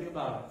know anything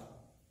about it.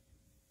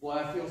 Well,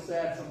 I feel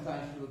sad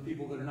sometimes for the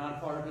people that are not a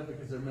part of it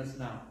because they're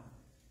missing out.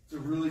 It's a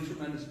really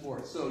tremendous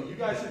sport. So you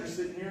guys that are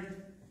sitting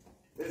here,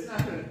 it's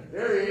not going to...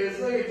 There he is.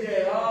 Look at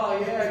Jay. Oh,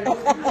 yeah. You're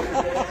looking good,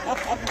 Jay.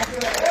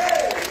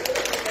 Hey!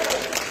 Hey!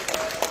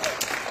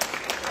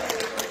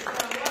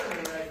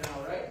 Right now,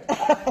 right?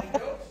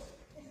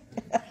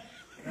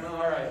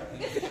 All right.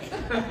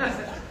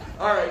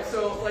 All right.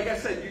 So, like I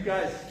said, you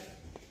guys,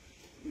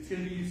 it's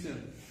going to be you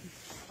soon.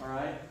 All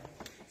right?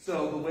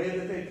 So the way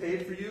that they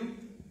paid for you,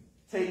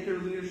 take their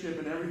leadership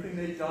and everything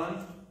they've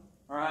done.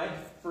 All right?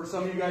 For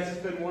some of you guys,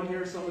 it's been 1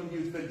 year. Some of you,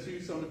 it's been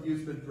 2. Some of you,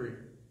 it's been 3.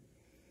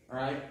 All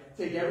right?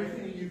 Take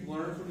everything that you've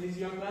learned from these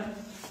young men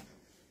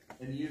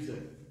and use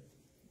it.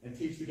 And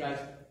teach the guys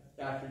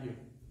after you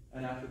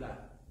and after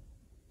that.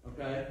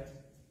 Okay?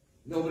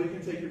 Nobody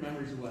can take your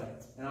memories away.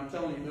 And I'm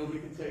telling you, nobody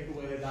can take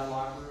away that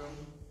locker room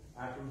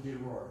after we beat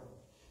Aurora.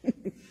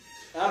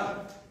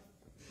 Ever.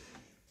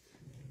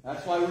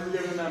 That's why we were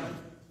given a memory.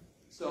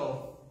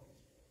 So,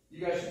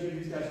 you guys should give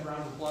these guys a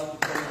round of applause.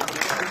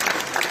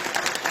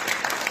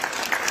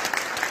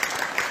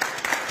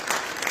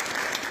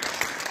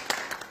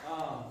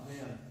 Oh,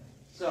 man.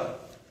 So,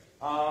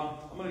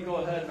 I'm going to go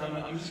ahead and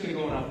I'm just going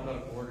to go in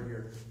alphabetical order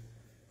here.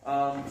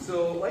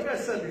 So, like I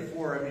said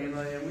before, I mean,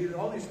 and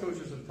all these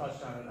coaches have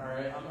touched on it. All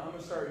right, I'm going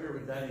to start here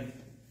with Denny.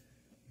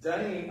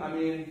 Denny, I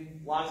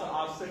mean, lots of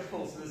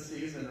obstacles this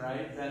season,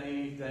 right?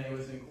 Denny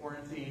was in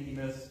quarantine. He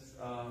missed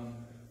the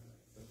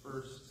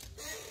first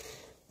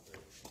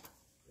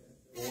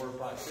 4,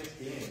 5, 6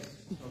 games,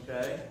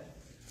 okay?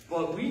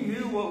 But we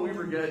knew what we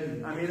were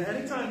getting. I mean,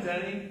 anytime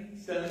Denny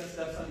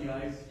steps on the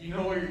ice, you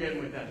know what you're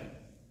getting with Denny.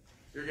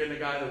 You're getting a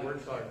guy that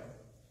works hard.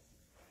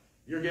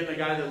 You're getting a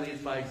guy that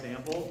leads by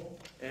example,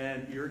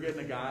 and you're getting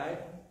a guy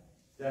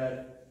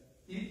that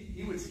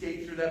he would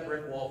skate through that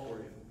brick wall for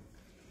you,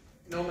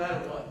 no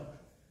matter what.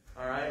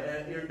 All right?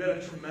 And you've been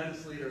a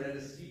tremendous leader, and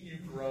to see you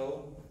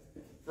grow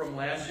from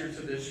last year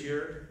to this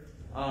year,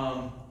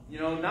 you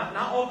know, not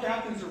all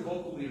captains are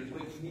vocal leaders,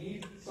 but you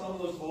need some of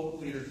those vocal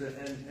leaders,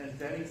 and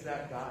Denny's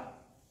that guy.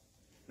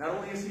 Not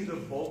only is he the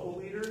vocal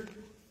leader,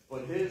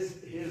 but his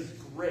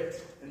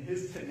grit and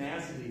his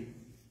tenacity,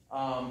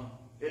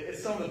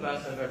 it's some of the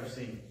best I've ever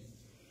seen.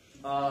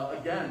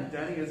 Again,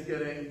 Denny is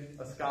getting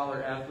a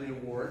Scholar Athlete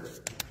Award.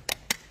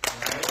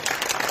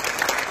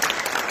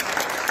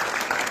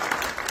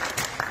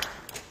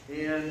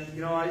 And,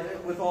 you know,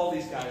 with all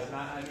these guys,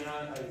 and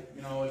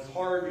you know, it's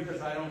hard because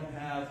I don't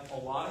have a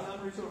lot of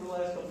memories over the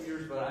last couple of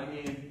years, but I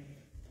mean,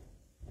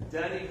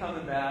 Denny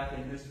coming back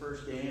in his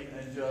first game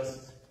and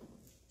just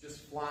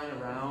flying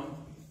around,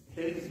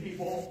 hitting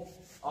people,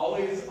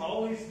 always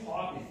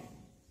talking.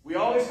 We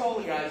always tell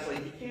the guys,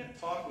 like, you can't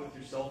talk with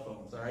your cell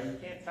phones, all right? You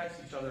can't text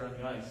each other on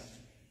the ice.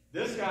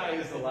 This guy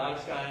is the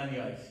loudest guy on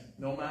the ice,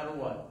 no matter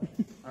what,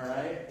 all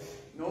right?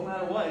 No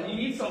matter what. And you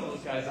need some of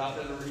those guys out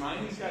there to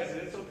remind these guys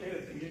that it's okay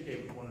to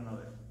communicate with one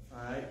another,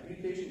 all right?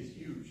 Communication is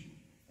huge.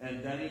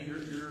 And Denny, your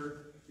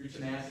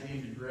tenacity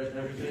and your grit and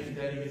everything, and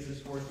Denny gets his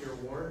 4th year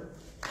award.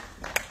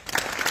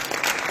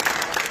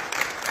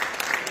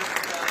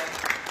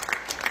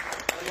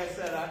 Like I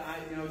said,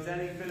 you know,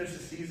 Denny finished the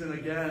season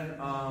again.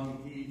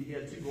 He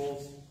had 2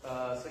 goals,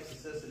 6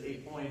 assists, and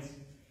 8 points.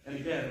 And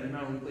again,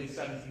 remember we played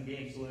 17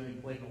 games, so we only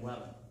played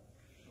 11.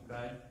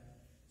 Okay,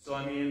 so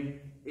I mean,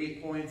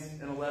 8 points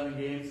in 11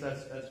 games.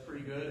 That's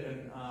pretty good.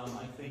 And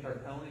I think our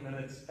penalty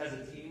minutes as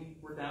a team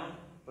were down,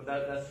 but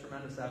that's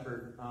tremendous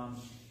effort.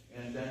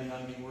 And Denny,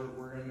 I mean,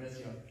 we're gonna miss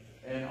you.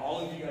 And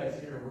all of you guys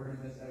here, we're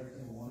gonna miss every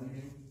single one of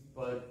you.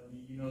 But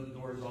you know the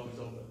door is always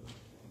open.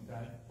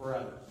 Okay,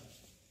 forever.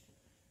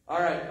 All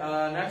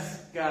right,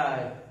 next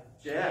guy,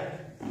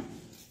 Jack.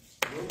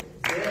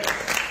 Jack.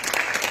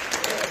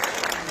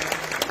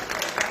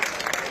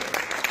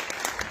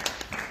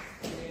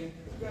 I mean,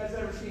 you guys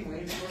ever seen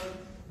Waynesboro?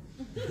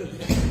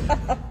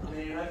 I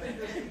mean, I think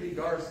this could be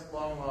Garth's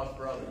long-lost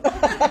brother. All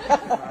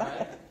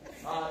right?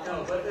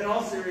 No, but in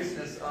all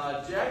seriousness,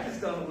 Jack has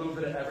done a little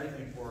bit of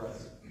everything for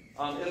us.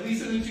 At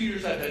least in the 2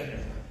 years I've been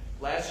here.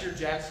 Last year,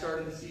 Jack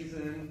started the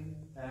season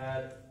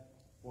at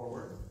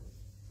forward,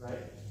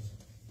 right?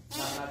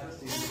 Not this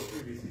season, but the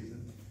previous season.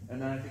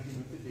 And then I think he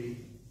moved to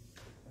D.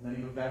 I and then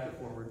he moved back to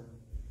forward.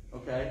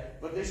 Okay?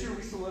 But this year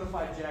we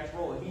solidified Jack's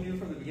role, and he knew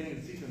from the beginning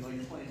of the season,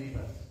 you're playing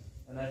defense.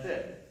 And that's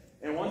it.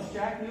 And once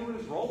Jack knew what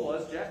his role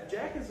was,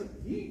 Jack is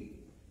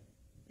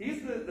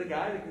he's the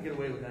guy that can get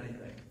away with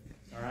anything.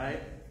 All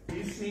right?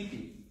 He's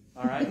sneaky.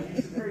 All right?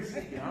 He's very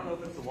sneaky. I don't know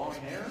if it's the long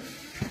hair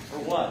or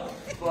what.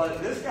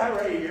 But this guy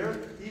right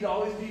here, he'd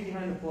always be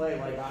behind the play,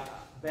 like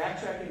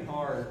back checking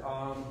hard.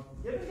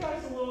 Giving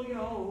guys a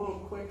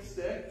little quick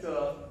stick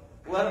to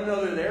let them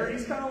know they're there.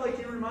 He's kind of like,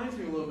 he reminds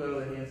me a little bit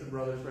of the Hanson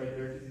brothers right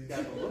there, because he's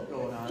got the look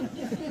going on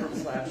from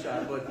slap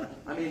shot. But,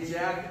 I mean,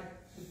 Jack,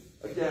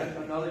 again,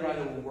 another guy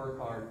that will work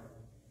hard.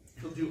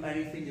 He'll do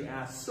anything you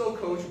ask. So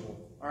coachable.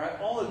 All right?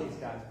 All of these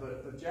guys.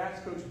 But Jack's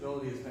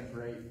coachability has been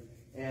great.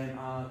 And,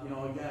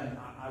 again,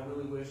 I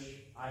really wish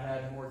I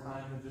had more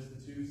time than just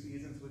the 2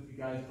 seasons with you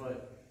guys,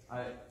 but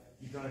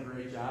you've done a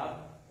great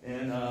job.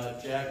 And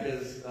Jack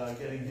is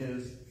getting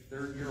his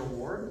 3rd-year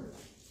award.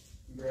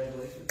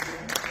 Congratulations to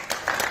him.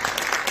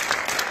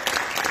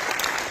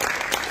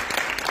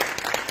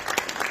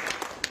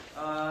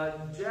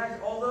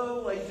 Jack,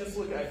 although, just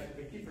look, I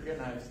keep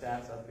forgetting I have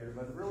stats up here,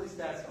 but really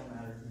stats don't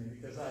matter to me,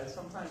 because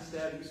sometimes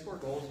you score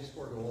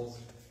goals.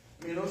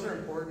 I mean, those are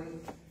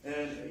important,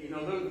 and,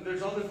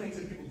 there's other things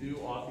that people do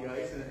off the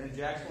ice, and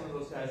Jack's one of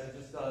those guys that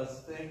just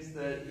does things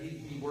that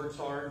he works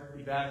hard,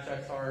 he back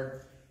checks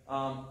hard.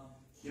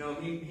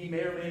 He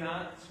may or may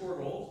not score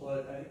goals,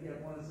 but I think he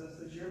had 1 assist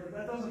this year, but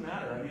that doesn't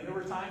matter. I mean, there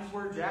were times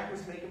where Jack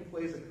was making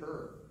plays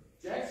occur.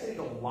 Jack saved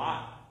a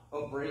lot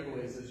of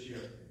breakaways this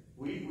year.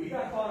 We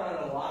got caught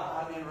on a lot of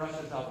hot man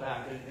rushes out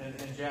back,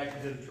 and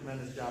Jack did a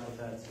tremendous job with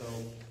that, so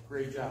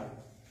great job.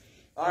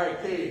 All right,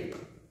 Cade.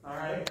 All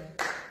right.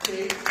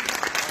 Cade. All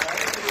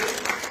right,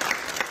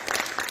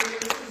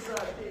 Cade. This is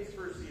Cade's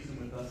first season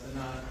with us,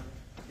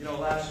 and,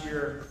 last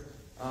year,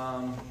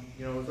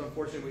 it was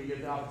unfortunate we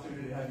get the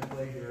opportunity to have you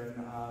play here,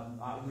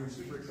 and we were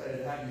super excited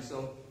to have you.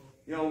 So,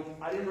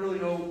 I didn't really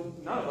know,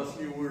 none of us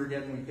knew what we were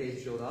getting when Cade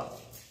showed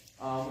up.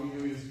 We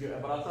knew he was good,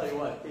 but I'll tell you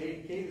what,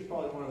 Cade is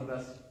probably one of the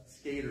best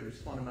skaters,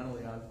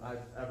 fundamentally,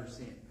 I've ever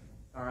seen.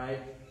 All right?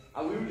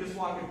 We were just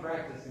walking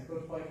practice, and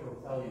Coach Piper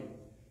will tell you.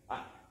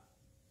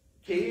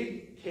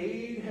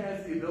 Cade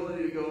has the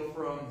ability to go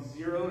from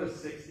 0 to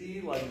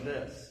 60 like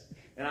this,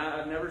 and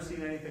I've never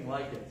seen anything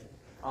like it.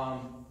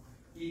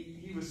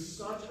 He was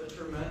such a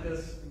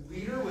tremendous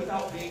leader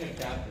without being a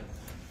captain,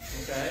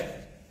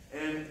 okay?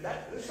 And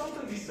there's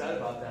something to be said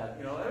about that.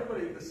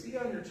 Everybody, the C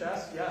on your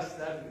chest, yes,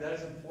 that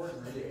is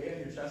important. Right? The A on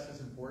your chest is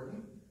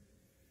important.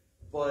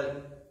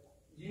 But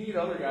you need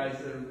other guys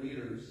that are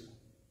leaders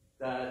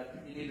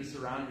that you need to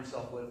surround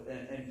yourself with.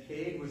 And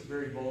Cade was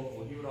very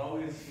vocal. He would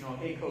always,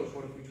 hey, Coach,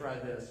 what if we try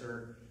this?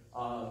 Or,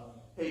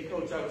 hey,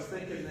 Coach, I was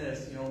thinking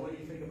this. What do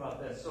you think about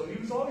this? So he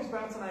was always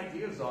bouncing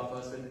ideas off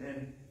us,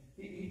 and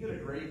he did a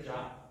great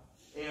job.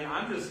 And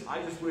I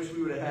just wish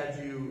we would have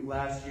had you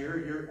last year.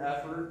 Your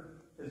effort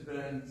has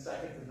been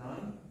second to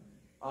none.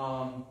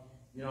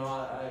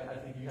 I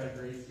think you had a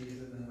great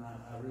season, and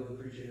I really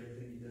appreciate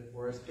everything you did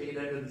for us. Cade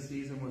ended the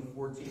season with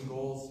 14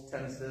 goals,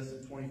 10 assists,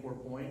 and 24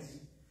 points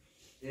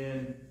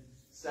in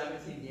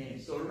 17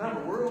 games. So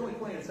remember, we're only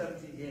playing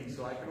 17 games,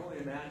 so I can only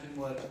imagine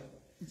what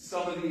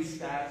some of these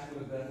stats would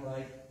have been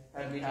like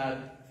had we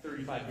had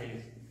 35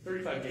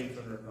 games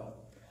under our belt.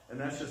 And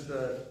that's just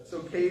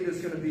so Cade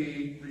is going to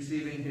be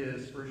receiving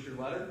his first-year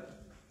letter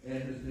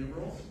and his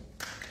numerals.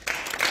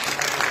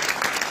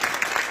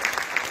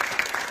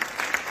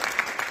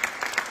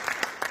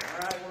 All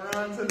right, we're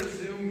on to the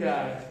Zoom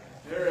guy.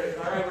 There it is.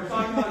 All right, we're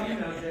talking about you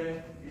now,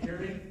 Jay. You hear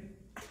me?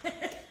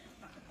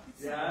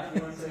 Yeah,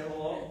 you want to say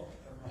hello?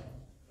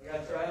 I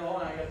got to try. Hold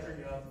on, I got to turn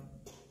you up.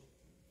 This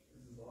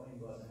is volume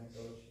button,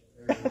 Coach.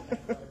 There it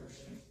is.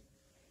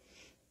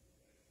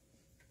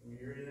 Can we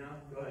hear you now?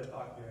 Go ahead,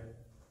 talk, Jay.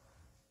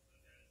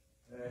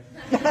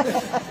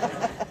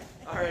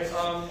 All right,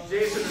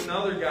 Jason,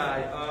 another guy.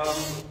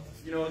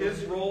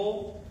 His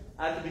role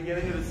at the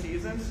beginning of the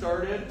season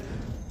started,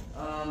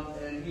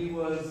 and he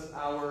was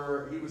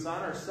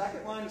on our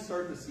second line to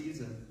start the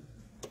season,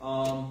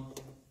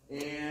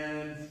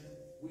 and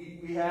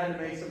we had to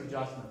make some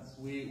adjustments.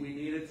 We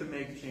needed to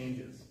make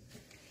changes,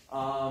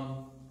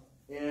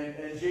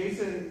 and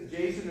Jason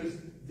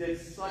did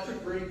such a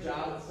great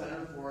job at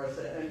center for us.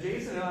 And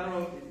Jason, I don't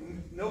know,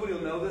 nobody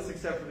will know this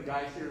except for the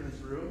guys here in this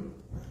room.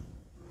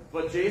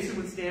 But Jason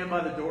would stand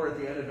by the door at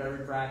the end of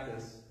every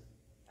practice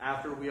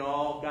after we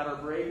all got our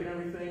break and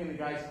everything and the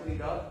guys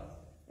cleaned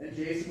up. And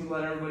Jason would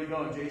let everybody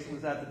go. And Jason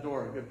was at the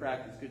door. Good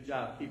practice. Good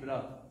job. Keep it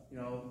up.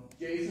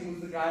 Jason was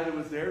the guy that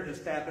was there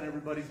just tapping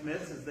everybody's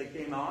mitts as they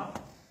came off.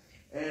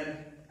 And,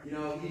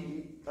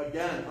 he,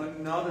 again,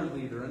 another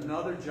leader,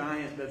 another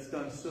giant that's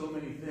done so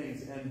many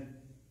things. And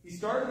he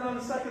started on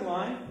the second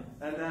line,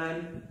 and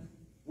then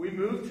we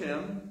moved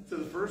him to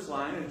the first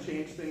line and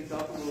changed things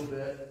up a little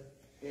bit.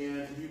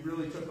 And he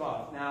really took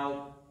off.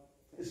 Now,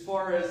 as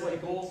far as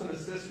goals and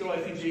assists go,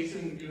 I think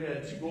Jason, you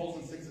had 2 goals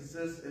and 6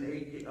 assists and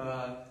 8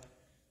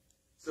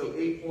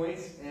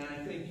 points. And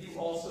I think you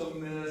also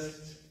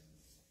missed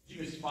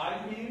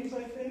 5 games,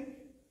 I think?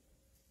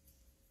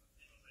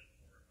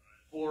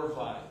 4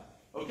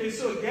 Okay,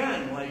 so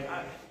again, like,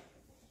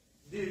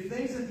 the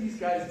things that these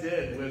guys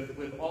did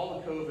with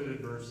all the COVID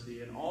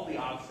adversity and all the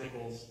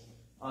obstacles,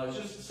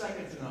 just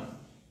second to none.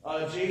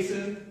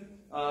 Jason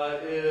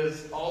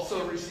is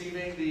also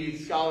receiving the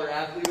Scholar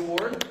Athlete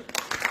Award.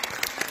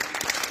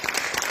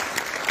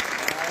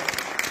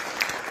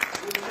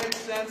 Which makes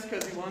sense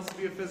because he wants to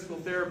be a physical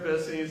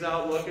therapist and he's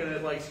out looking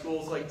at like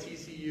schools like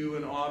TCU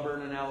and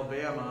Auburn and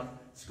Alabama,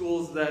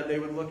 schools that they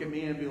would look at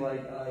me and be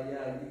like,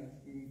 yeah,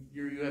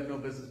 you have no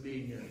business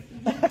being here.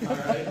 All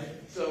right.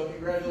 So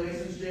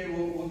congratulations, Jay.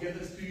 We'll get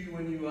this to you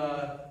when you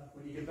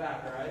get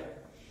back. All right.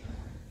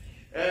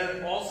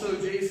 And also,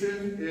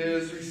 Jason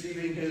is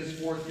receiving his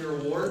 4th year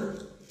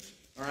award.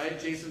 All right.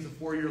 Jason's a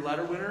 4-year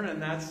letter winner,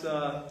 and that's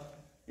that's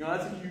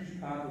a huge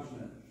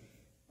accomplishment.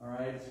 All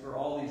right. It's for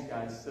all these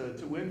guys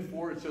to win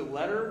to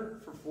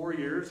letter for 4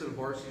 years in a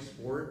varsity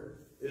sport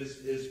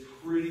is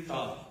pretty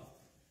tough,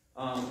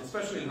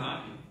 especially in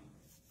hockey.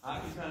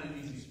 Hockey's kind of an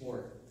easy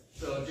sport.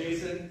 So,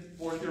 Jason,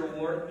 4th year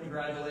award,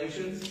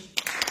 congratulations.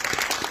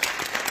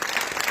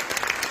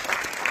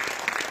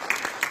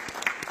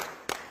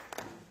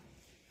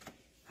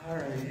 All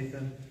right,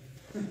 Ethan.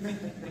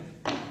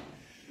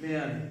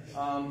 Man,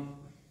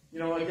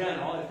 again,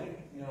 I think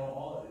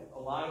a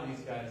lot of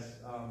these guys,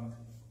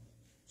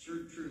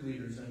 true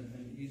leaders,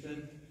 and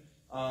Ethan,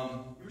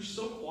 you were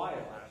so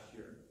quiet last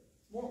year,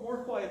 more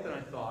quiet than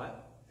I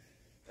thought,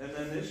 and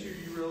then this year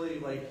you really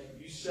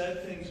you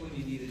said things when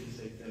you needed to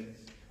say things.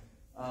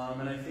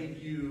 And I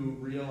think you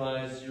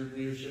realized your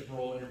leadership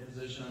role and your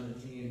position on the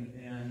team.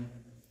 And,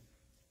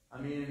 I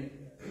mean,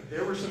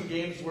 there were some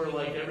games where,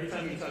 every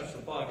time you touched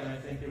the puck, and I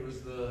think it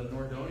was the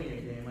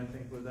Nordonia game,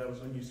 that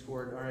was when you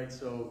scored. All right,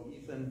 so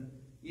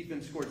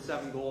Ethan scored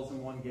 7 goals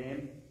in one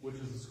game, which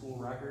was a school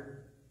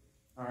record.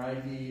 All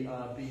right, he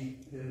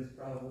beat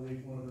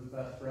probably one of his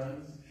best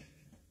friends,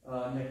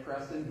 Nick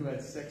Preston, who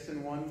had 6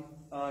 in one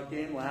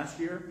game last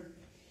year.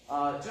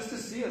 Just to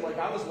see it,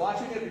 I was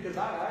watching it because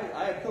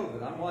I had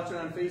COVID. I'm watching it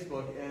on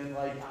Facebook, and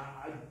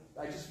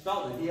I just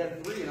felt it. He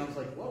had 3, and I was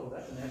like, whoa,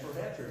 that's a natural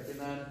hat trick. And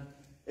then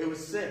it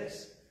was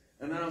 6,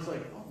 and then I was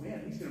like, oh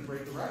man, he's going to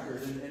break the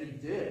record, and he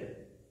did.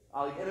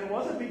 And it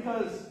wasn't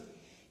because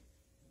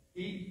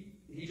he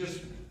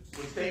just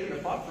was taking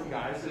the puck from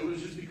guys. It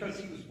was just because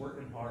he was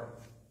working hard.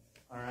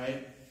 All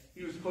right,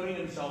 he was putting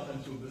himself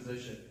into a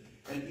position,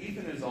 and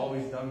Ethan has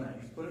always done that.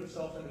 He's put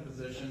himself into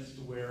positions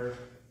to where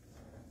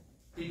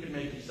he can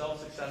make himself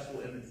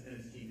successful and his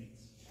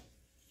teammates.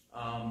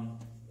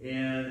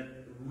 And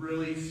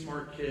really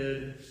smart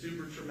kid,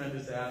 super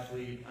tremendous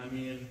athlete. I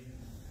mean,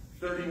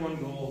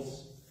 31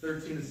 goals,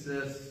 13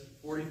 assists,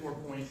 44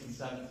 points in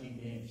 17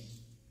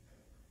 games.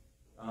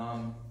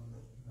 How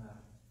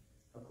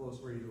close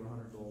were you to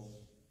 100 goals?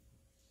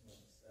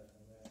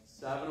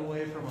 7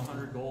 away from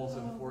 100 goals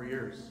in 4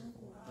 years.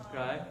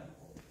 Okay?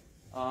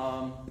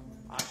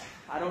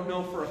 I don't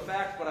know for a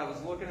fact, but I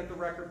was looking at the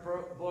record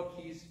book.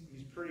 He's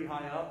pretty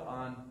high up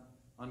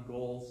on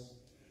goals.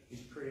 He's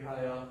pretty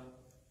high up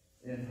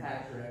in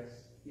hat tricks.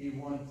 He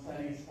won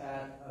Teddy's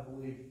hat, I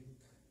believe,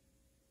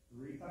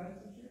 3 times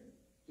this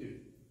year?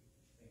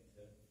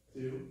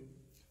 2.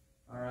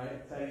 All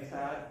right, Teddy's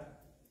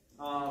hat.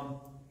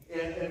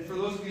 And for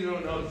those of you who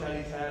don't know,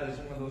 Teddy's hat is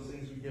one of those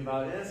things we give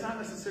out. And it's not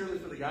necessarily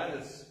for the guy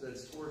that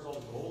scores all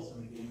the goals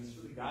in the game. It's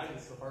for the guy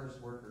that's the hardest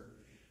worker.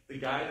 The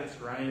guy that's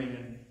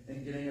grinding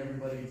and getting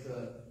everybody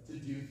to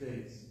do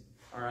things,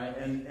 all right,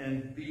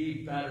 and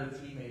be better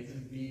teammates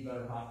and be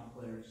better hockey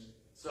players.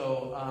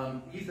 So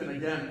Ethan,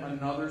 again,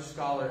 another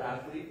scholar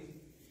athlete,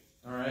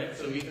 all right.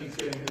 So Ethan's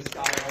getting his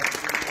scholar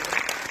athlete,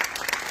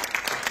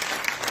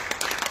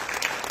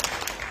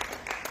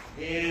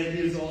 and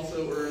he is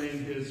also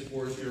earning his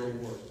 4th year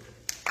award.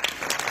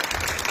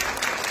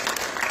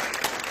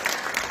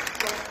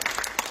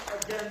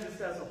 But again,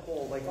 just as a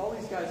whole, all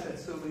these guys had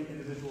so many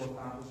individual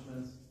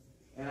accomplishments.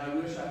 And I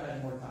wish I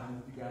had more time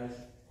with you guys.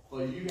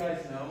 But you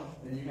guys know,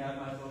 and you have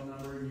my phone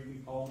number, and you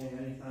can call me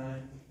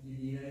anytime you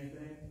need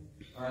anything.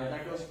 All right,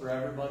 that goes for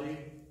everybody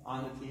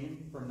on the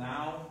team from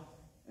now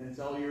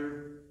until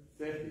you're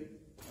 50.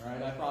 All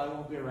right, I probably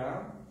won't be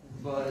around,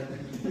 but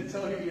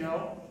until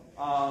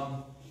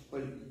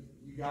but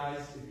you guys,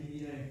 if you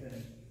need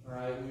anything, all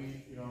right,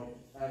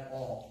 at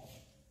all.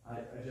 I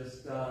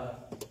just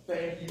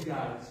thank you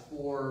guys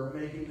for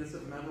making this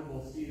a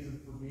memorable season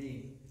for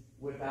me.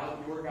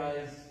 Without your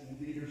guys'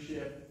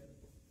 leadership,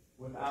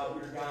 without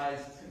your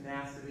guys'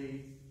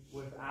 tenacity,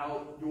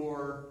 without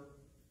your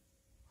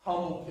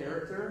humble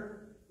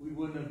character, we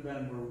wouldn't have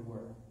been where we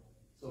were.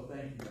 So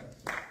thank you guys.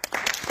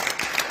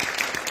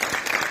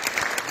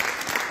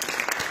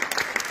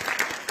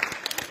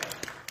 Okay.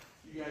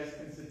 You guys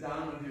can sit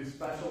down and do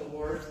special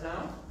awards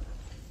now.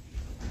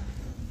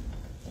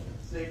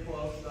 Stay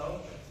close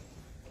though.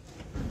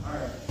 All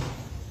right.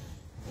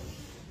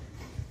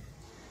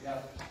 Yeah.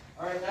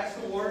 All right, next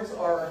awards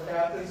are our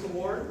Captain's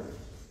Award.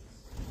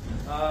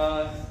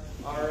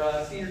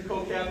 Our senior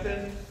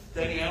co-captain,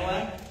 Denny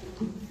Allen.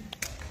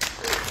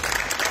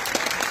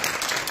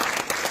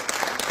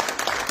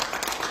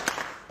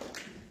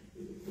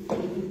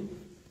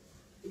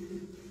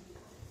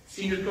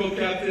 Senior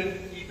co-captain,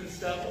 Ethan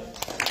Steffel.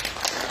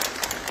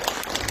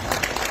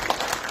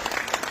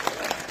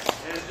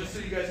 And just so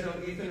you guys know,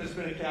 Ethan has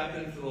been a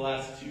captain for the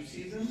last 2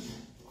 seasons.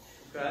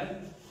 Okay?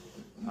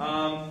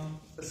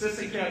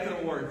 Assistant captain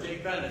award,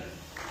 Jake Bennett.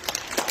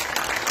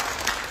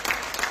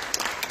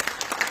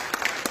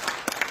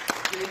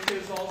 Jake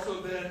has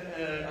also been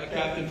a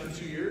captain for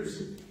 2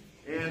 years.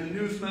 And the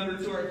newest member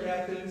to our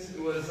captains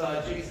was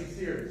Jason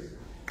Sears.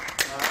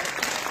 All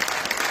right?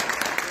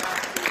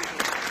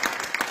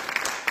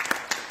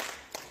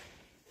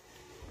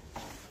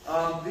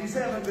 These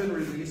haven't been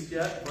released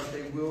yet, but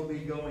they will be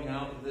going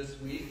out this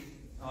week.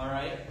 All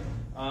right.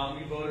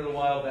 We voted a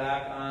while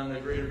back on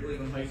the Greater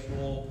Cleveland High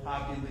School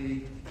Hockey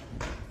League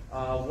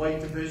White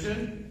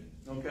Division.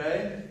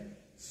 Okay.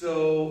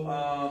 So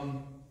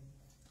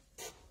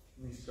let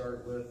me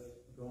start with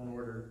go in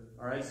order.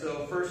 All right.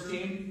 So first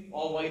team,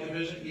 all White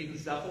Division, Ethan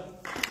Steffel.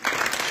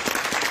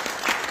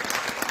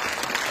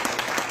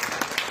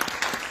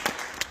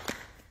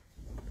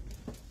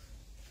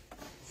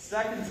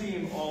 Second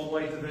team, all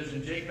White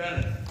Division, Jake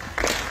Bennett.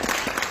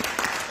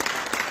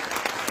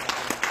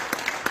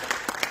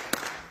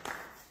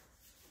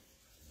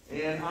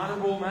 And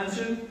honorable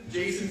mention,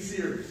 Jason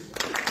Sears.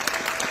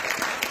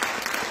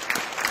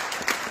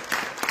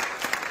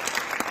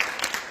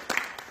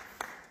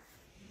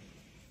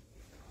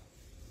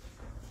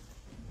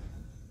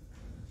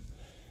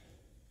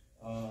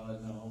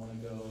 No, I want to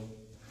go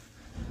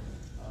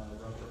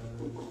Rough Rider,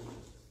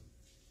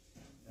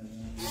 and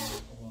then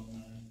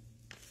alumni,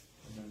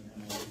 and then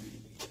MVP.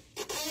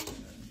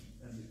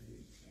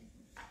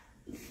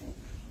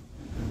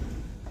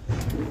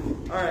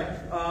 All right.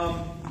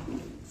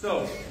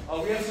 So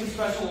we have some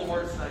special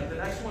awards tonight. The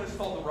next one is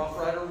called the Rough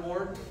Rider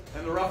Award,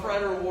 and the Rough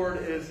Rider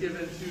Award is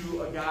given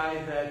to a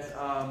guy that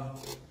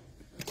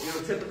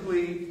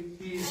typically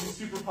he's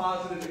super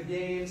positive in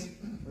games.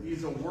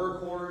 He's a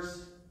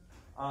workhorse.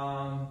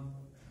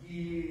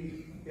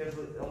 He has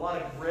a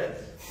lot of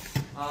grit.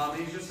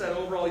 He's just that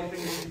overall, you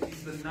think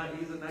he's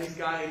a nice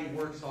guy and he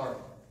works hard.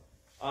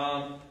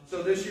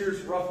 So this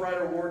year's Rough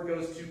Rider Award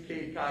goes to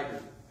Cade Kiger.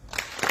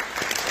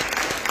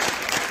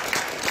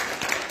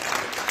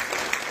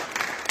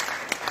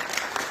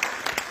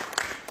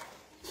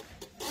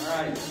 All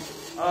right.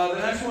 The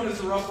next one is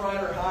the Rough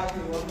Rider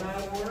Hockey Alumni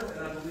Award,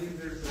 and I believe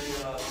there's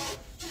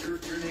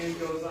your name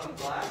goes on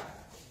black.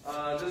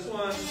 This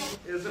one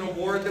is an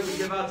award that we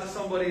give out to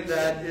somebody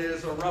that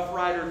is a Rough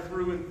Rider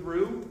through and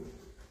through.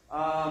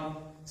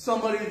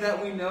 Somebody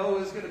that we know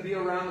is going to be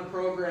around the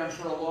program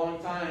for a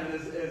long time and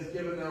is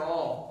given their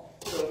all.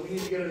 So we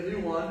need to get a new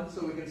one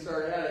so we can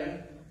start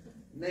adding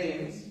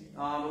names.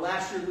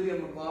 Last year,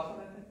 Liam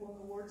McLaughlin, I think, won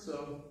the award.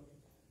 So,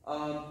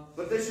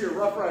 but this year,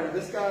 Rough Rider.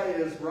 This guy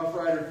is Rough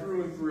Rider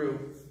through and through,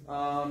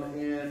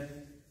 and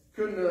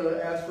couldn't have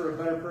asked for a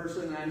better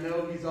person. I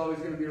know he's always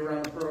going to be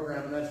around the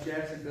program, and that's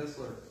Jackson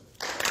Bissler.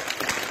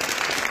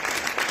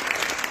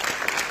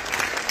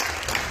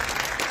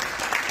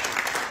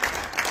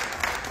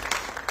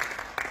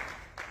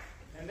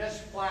 And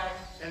this plaque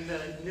and the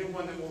new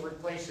one that will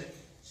replace it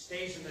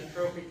stays in the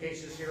trophy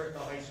cases here at the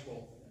high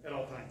school at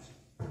all times.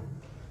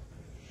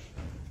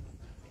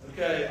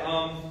 Okay,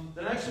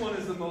 the next one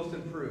is the most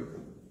improved.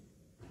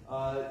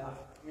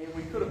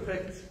 We could have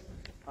picked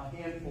a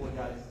handful of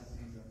guys this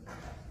season.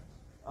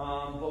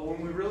 But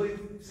when we really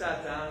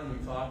sat down and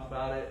we talked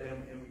about it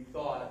and we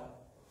thought,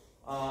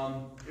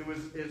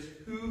 it's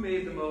who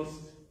made the most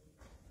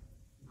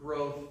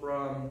growth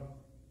from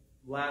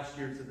last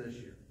year to this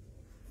year.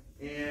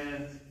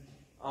 And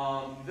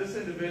this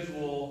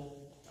individual,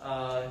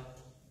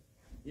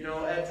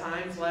 at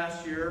times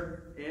last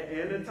year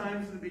and at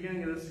times at the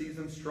beginning of the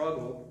season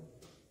struggled,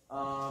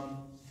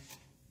 and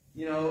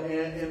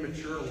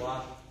matured a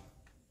lot.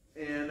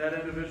 And that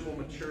individual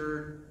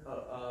matured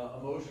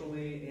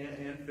emotionally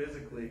and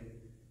physically.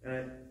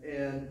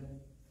 And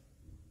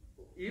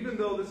even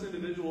though this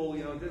individual,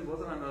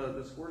 wasn't on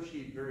the score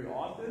sheet very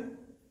often,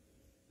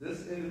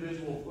 this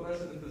individual put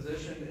us in a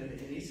position, and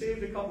he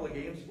saved a couple of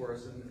games for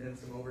us in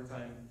some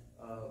overtime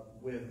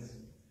wins.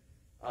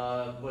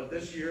 But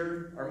this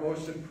year, our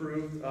most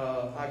improved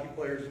hockey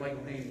player is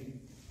Michael Haney.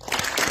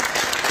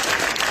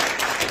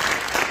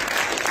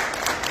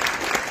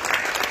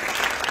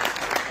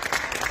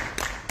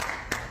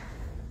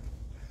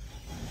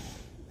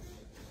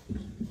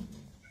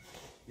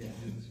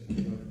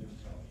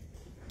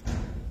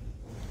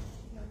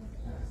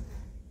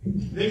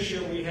 This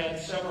year we had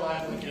several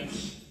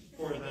applicants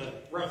for the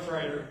Rough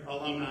Rider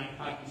Alumni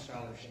Hockey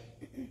Scholarship.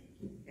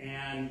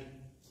 And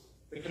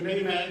the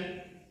committee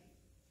met,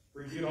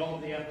 reviewed all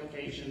of the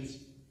applications,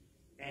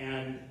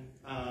 and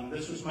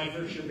this was my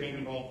first year being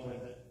involved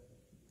with it.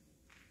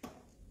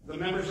 The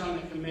members on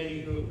the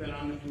committee who have been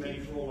on the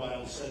committee for a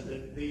while said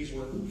that these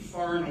were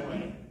far and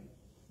away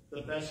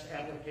the best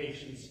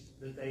applications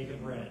that they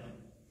have read.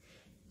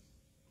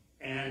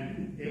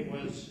 And it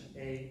was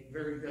a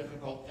very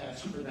difficult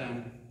task for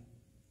them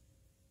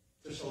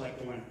to select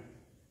a winner.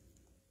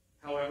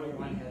 However,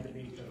 one had to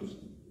be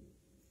chosen.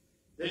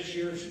 This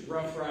year's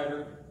Rough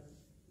Rider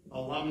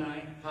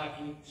alumni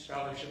hockey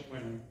scholarship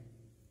winner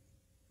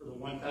for the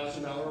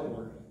 $1,000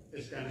 award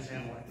is Dennis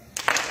Hanley.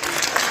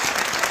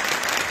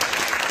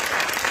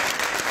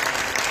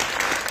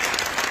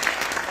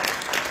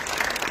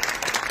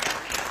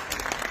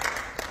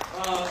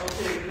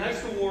 Okay, the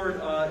next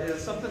award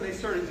is something they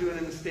started doing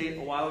in the state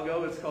a while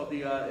ago. It's called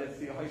the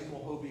High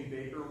School Hobie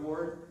Baker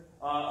Award.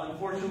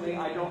 Unfortunately,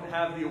 I don't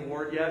have the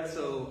award yet,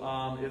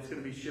 so it's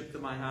going to be shipped to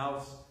my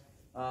house,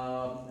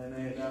 and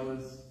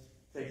that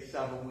takes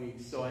several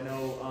weeks. So I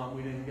know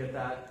we didn't get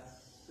that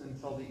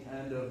until the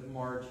end of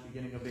March,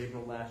 beginning of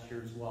April last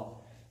year as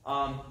well.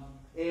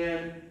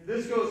 And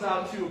this goes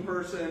out to a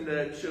person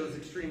that shows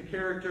extreme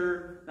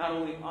character, not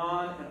only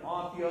on and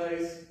off the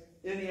ice,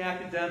 in the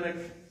academic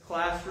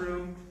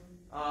classroom,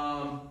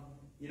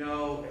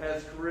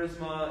 has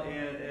charisma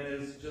and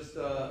is just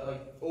an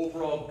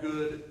overall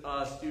good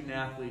student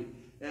athlete.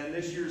 And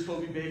this year's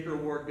Hobie Baker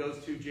Award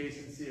goes to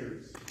Jason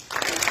Sears.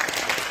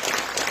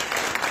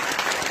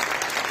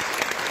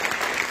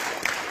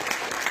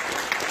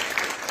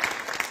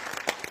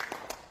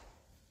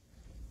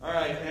 All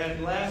right,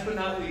 and last but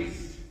not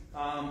least,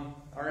 our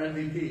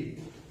MVP.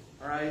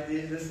 All right,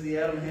 this is the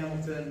Adam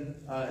Hamilton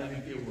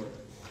MVP Award.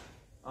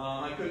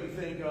 I couldn't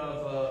think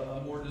of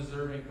a more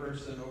deserving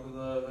person over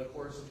the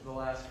course of the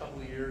last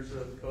couple of years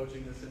of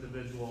coaching this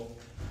individual.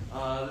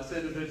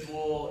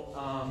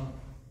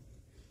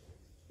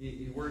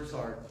 He works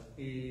hard.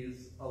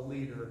 He's a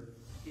leader.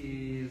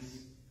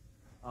 He's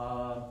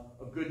a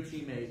good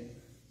teammate.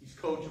 He's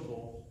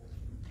coachable.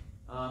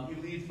 He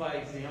leads by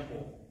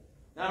example.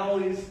 Not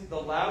only is the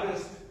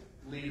loudest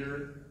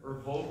leader or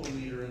vocal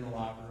leader in the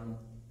locker room,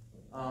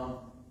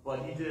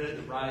 but he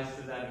did rise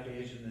to that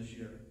occasion this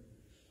year.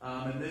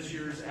 And this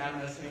year's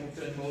Adam S.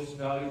 Hamilton Most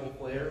Valuable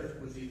Player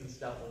was Ethan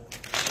Steffel.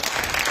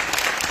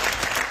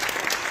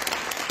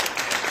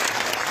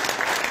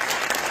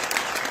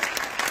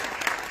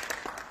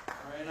 All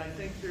right, and I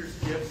think there's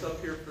gifts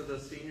up here for the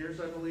seniors,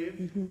 I believe.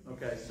 Mm-hmm.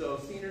 Okay, so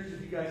seniors, if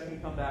you guys can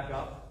come back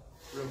up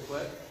real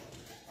quick.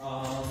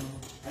 I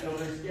know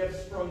there's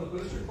gifts from the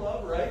Booster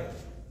Club, right?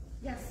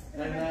 Yes.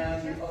 And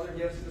then the other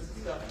gifts,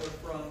 Mrs. Steffel,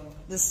 from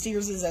the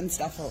Steerses and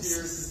Steffels.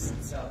 Steerses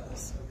and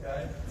Steffels,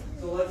 okay?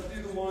 So let's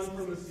do the one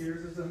from the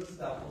Steerses and the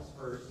Steffels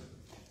first.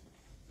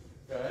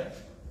 Okay?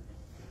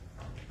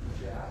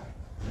 Jack.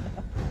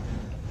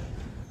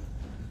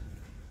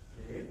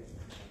 Dave.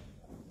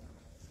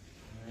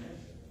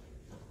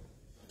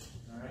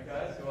 All right,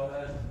 guys, go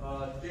ahead.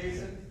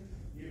 Jason,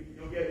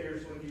 you'll get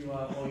yours when you,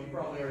 well, you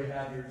probably already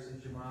have yours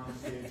since your mom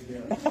gave you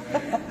gifts,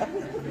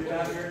 right? Do you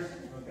have yours?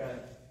 Okay.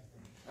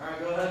 All right,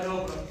 go ahead and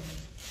open them.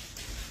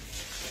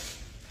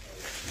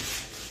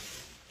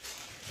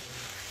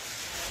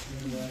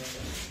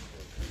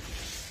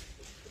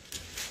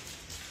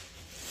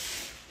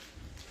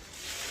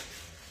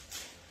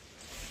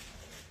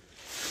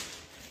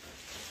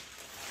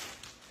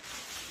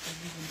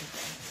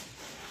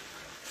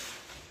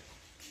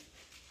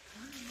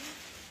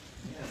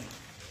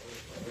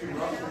 Pretty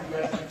rough for you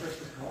guys on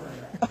Christmas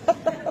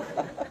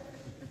morning.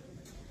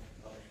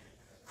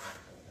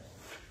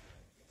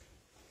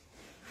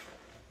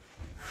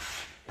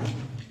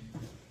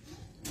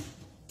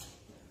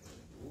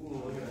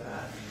 Ooh, look at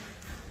that.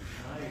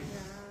 Nice.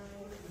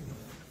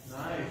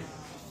 Nice.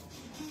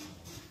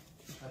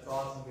 That's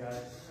awesome,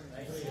 guys.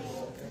 Thank you.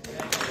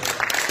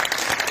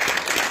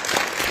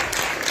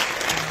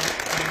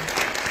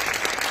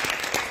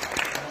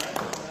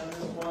 And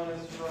this one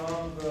is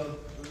from the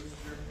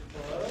Booster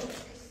Club.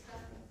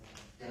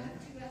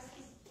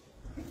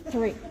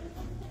 3.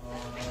 All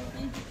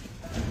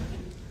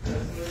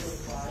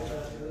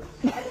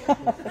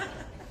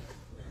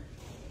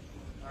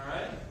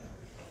right.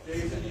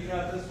 Jason, you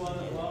got this one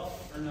as well,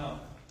 or no?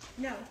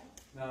 No.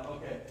 No,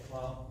 okay.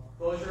 Well,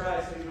 close your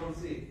eyes so you don't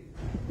see.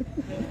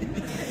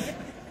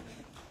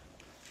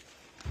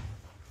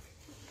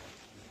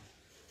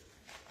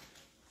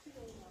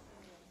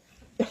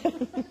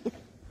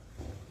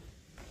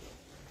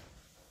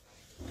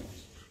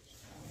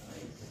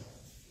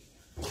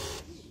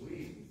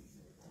 Sweet.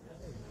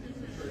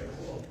 Pretty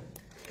cool.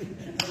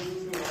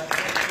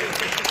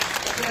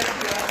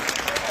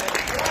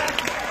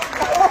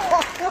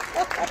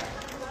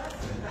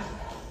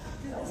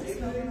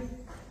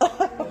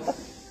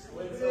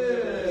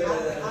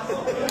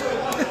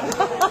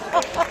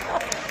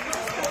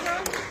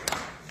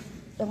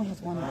 That one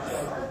has one S.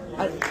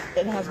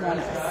 It has one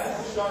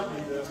S.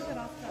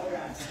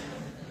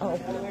 Oh.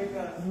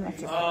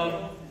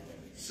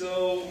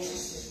 So,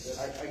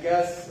 I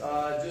guess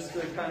just to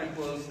kind of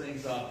close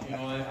things up,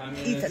 I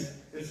mean, Ethan.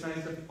 it's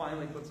nice to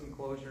finally put some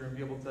closure and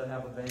be able to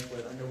have a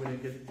banquet. I know we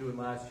didn't get to do it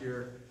last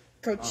year.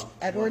 Coach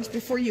Edwards,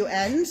 before you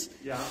end,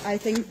 Yeah. I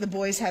think the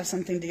boys have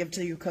something to give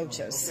to you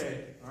coaches.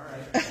 Okay, all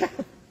right.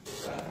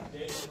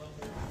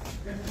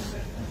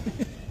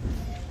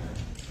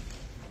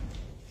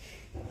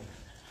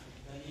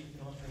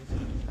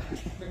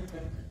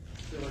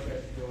 Feel like I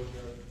should go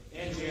with the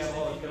Angie, have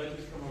all the good.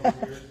 just come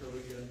over here so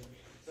we can.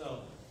 So,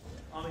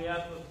 on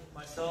behalf of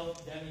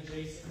myself, Danny,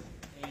 Jason,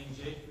 and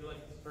Jake, we'd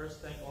like to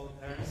first thank all the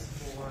parents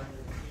for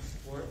their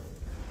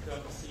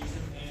throughout the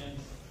season and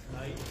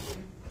tonight.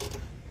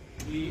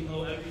 We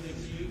owe everything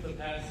to you for the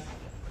past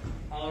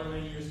however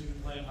many years we've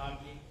been playing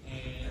hockey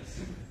and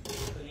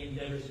for the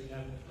endeavors we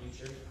have in the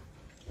future.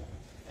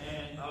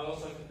 And I would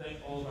also like to thank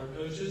all of our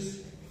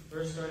coaches,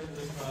 first starting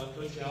with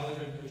Coach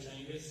Gallagher and Coach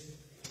Angus.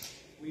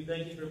 We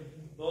thank you for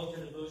both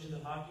your devotion to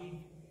hockey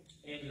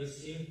and to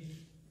this team.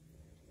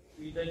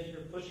 We thank you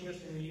for pushing us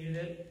when we needed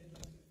it,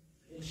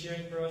 and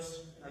cheering for us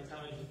in our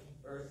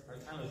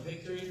time of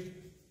victory,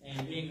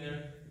 and being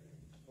there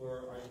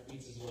for our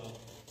defeats as well.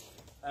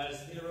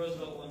 As Theodore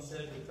Roosevelt once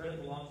said, the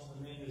credit belongs to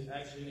the man who is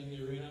actually in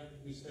the arena,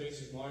 whose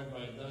face is marred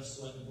by dust,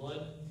 sweat, and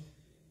blood.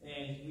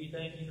 And we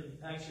thank you for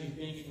actually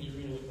being in the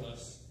arena with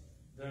us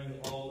during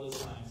all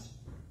those times.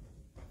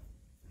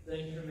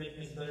 Thank you for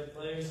making us better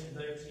players and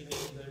better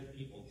teammates and better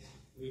people.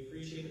 We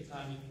appreciate the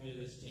time you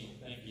committed to this team.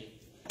 Thank you.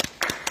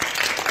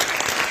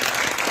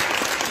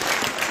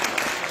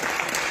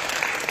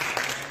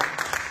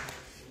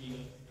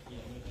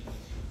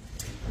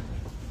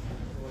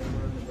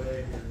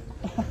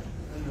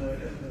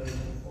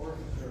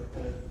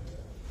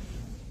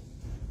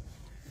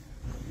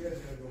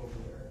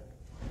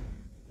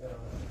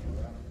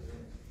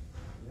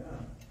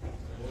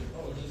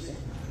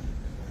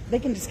 They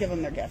can just give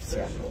them their gifts,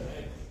 yeah.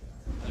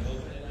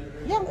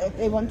 Yeah, if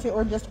they want to,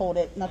 or just hold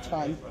it, that's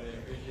fine.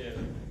 Appreciate it.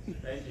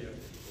 Thank you.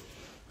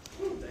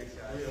 Thanks,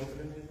 guys. Are we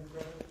opening these,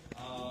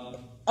 brother?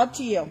 Up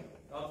to you.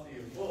 Up to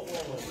you. Whoa.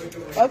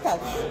 Okay.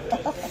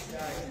 Thanks,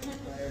 guys.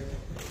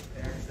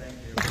 Parents, thank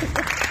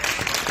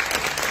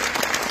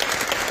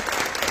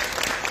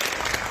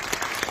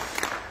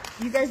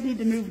you. You guys need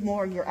to move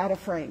more. You're out of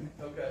frame.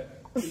 Okay.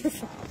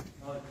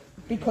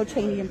 Be Coach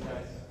Haney and For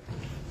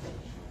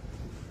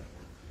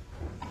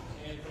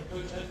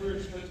Coach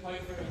Edwards, Coach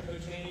Piper, and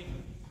Coach Haney,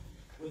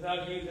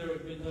 without you, there would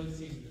have been no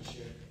season this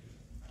year.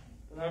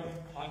 When our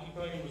hockey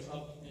program was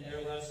up in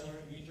air last summer,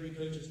 you three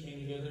coaches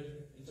came together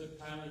and took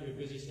time out of your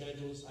busy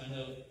schedules. I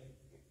know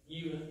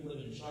you live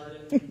in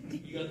Chardon,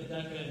 you got the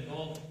Banquet and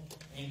golf,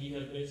 and you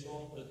have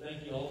baseball, but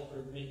thank you all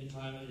for making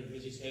time out of your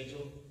busy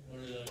schedule in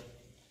order to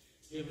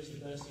give us the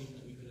best season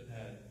that we could have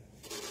had.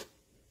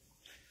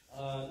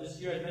 This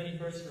year had many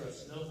firsts for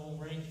us. No home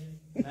rink,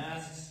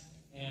 masks,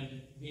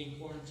 and being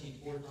quarantined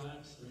 4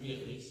 times, for me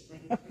at least.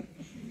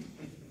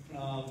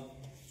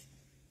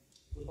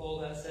 With all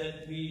that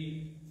said,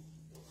 we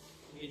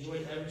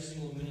enjoyed every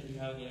single minute we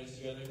had on the ice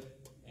together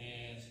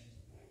and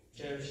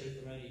cherish it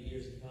for many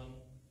years to come.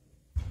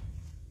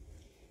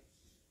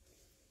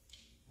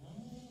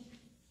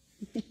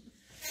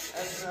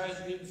 As for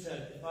Isaac Newton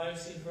said, if I have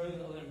seen further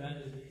than other men,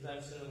 it is because I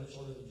have stood on the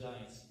shoulders of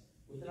giants.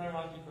 Within our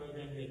hockey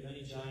program, we had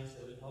many giants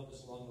that would help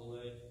us along the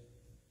way.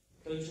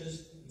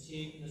 Coaches, the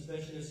team, and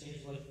especially the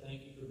seniors, would like to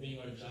thank you for being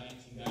our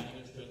giants and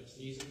guiding us throughout the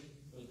season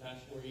for the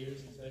past 4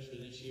 years, and especially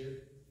this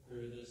year for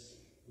this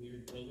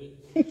weird COVID.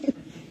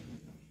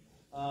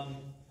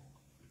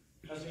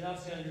 As we now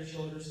stand on your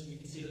shoulders, we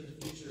can see that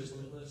the future is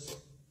limitless.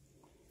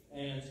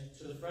 And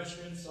to the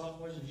freshmen,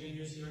 sophomores, and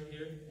juniors who are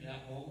here and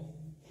at home,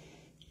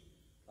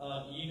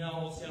 you now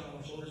all stand on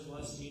our shoulders of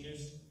us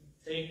seniors.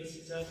 Take the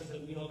successes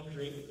that we helped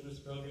create within this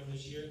program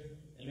this year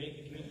and make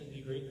the commitment to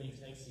do great things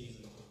next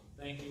season.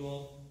 Thank you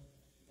all.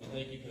 And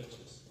thank you,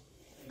 coaches.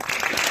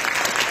 Appreciate it.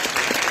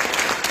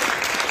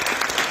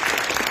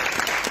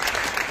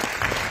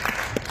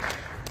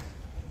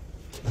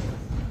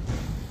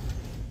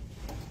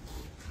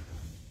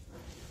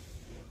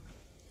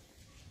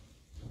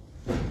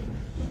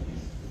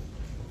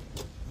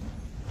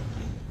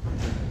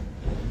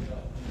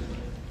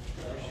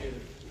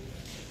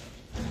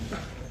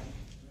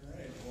 All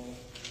right, well,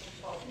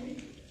 talk to me.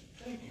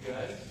 Thank you,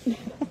 guys.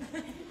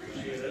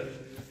 Appreciate it.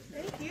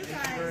 Thank you,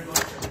 Thank you very much,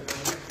 everybody.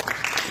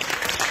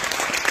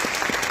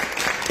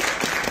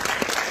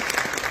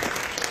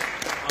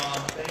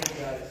 Thank you,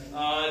 guys.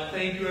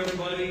 Thank you,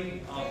 everybody.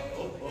 No,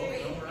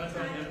 we're not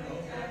done yet.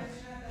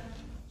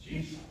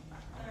 Jeez.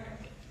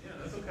 Yeah,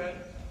 that's okay.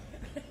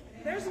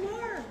 There's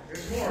more.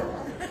 There's more.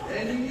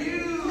 And you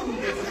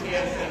get some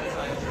hand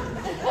sanitizer.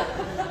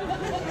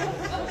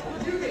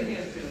 You get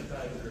hand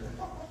sanitizer.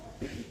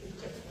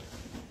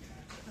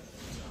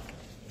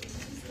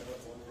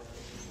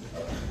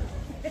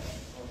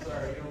 Oh,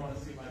 sorry, you don't want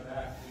to see my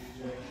back, do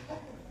you, Jay?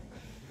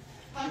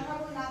 I'm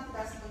probably not the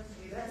best one to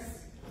do this,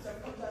 so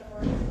Coach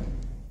Edwards,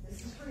 this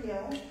is for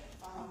you.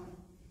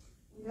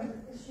 We know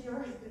that this year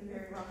has been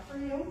very rough for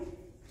you,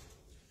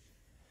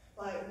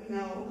 but we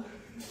know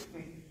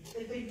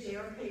that Big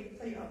JR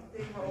played a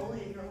big role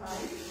in your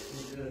life.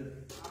 You did.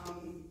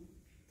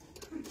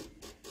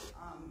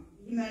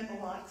 You meant a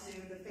lot to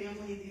the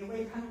family. The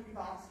away penalty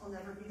box will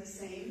never be the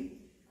same.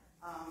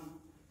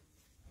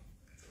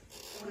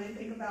 When I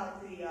think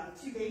about the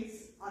 2 dates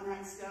on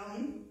that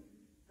stone,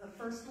 the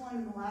first one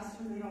and the last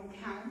one, they don't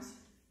count.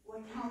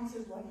 What counts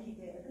is what he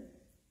did.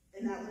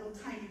 And that little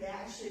tiny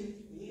dash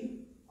shaped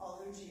me all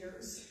those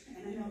years.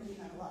 And I know he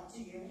meant a lot to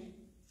you.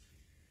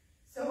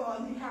 So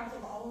on behalf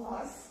of all of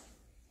us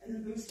and the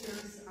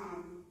boosters,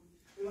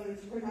 we wanted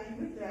to provide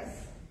you with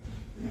this.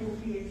 There will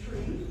be a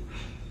tree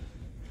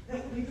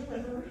that will be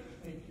delivered.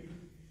 Thank you.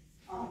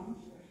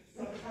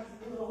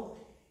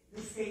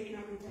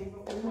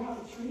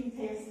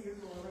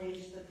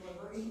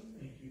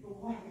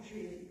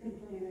 tree that you can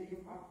plant at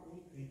your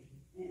property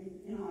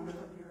in honor of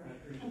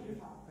your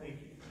father. Thank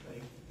you.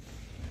 Thank you.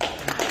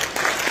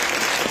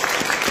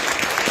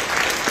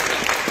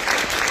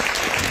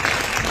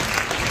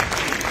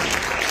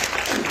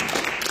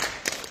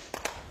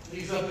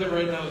 He's up there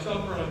right now. It's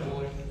up front,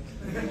 boy.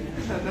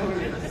 No, it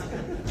is.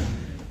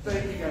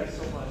 Thank you guys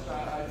so much.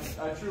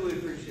 I truly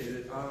appreciate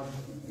it.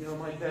 You know,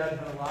 my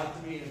dad meant a lot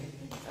to me,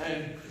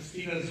 and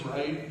Christina's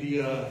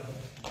right.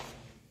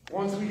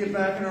 Once we get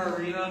back in our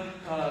arena,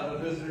 the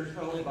visitors'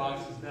 penalty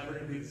box is never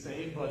going to be the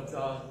same. But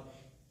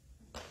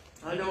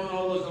I know in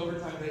all those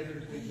overtime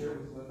makers, Big Bear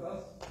was with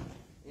us,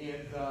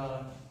 and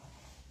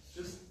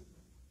just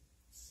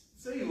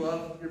say you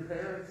love your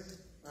parents,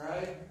 all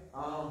right?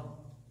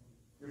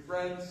 Your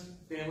friends,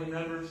 family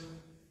members,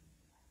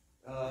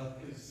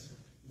 because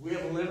we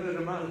have a limited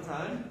amount of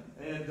time,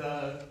 and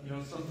you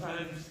know,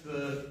 sometimes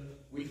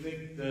we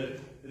think that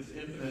it's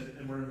infinite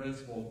and we're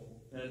invincible,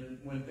 and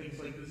when things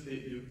like this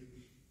hit you,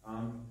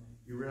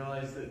 you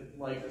realize that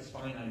life is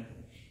finite.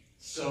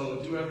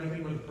 So do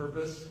everything with a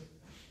purpose,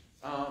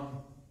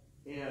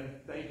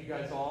 and thank you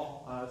guys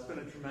all. It's been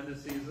a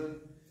tremendous season.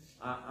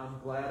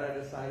 I'm glad I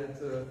decided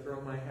to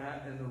throw my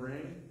hat in the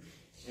ring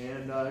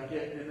and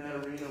get in that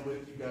arena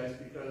with you guys,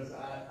 because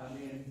I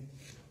mean,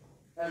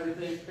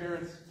 everything,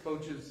 parents,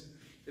 coaches,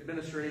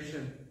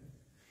 administration,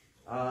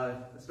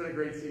 it's been a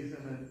great season,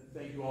 and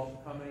thank you all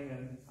for coming,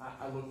 and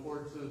I look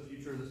forward to the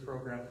future of this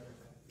program.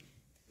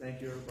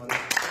 Thank you, everybody.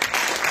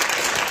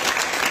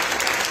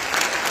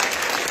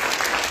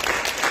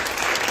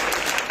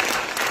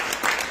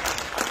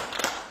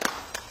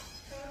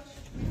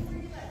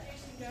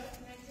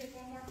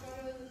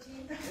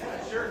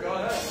 Yeah, sure, go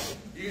ahead.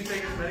 You can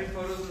take as many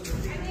photos as the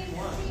team you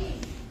want.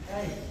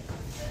 Hey.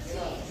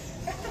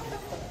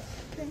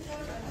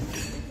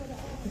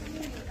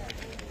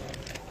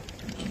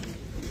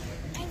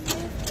 I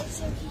moved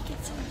so he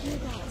could see you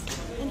guys,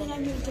 and then I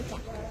moved it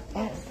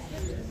back.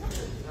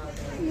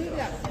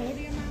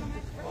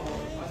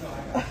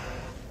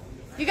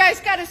 You guys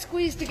got to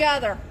squeeze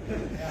together.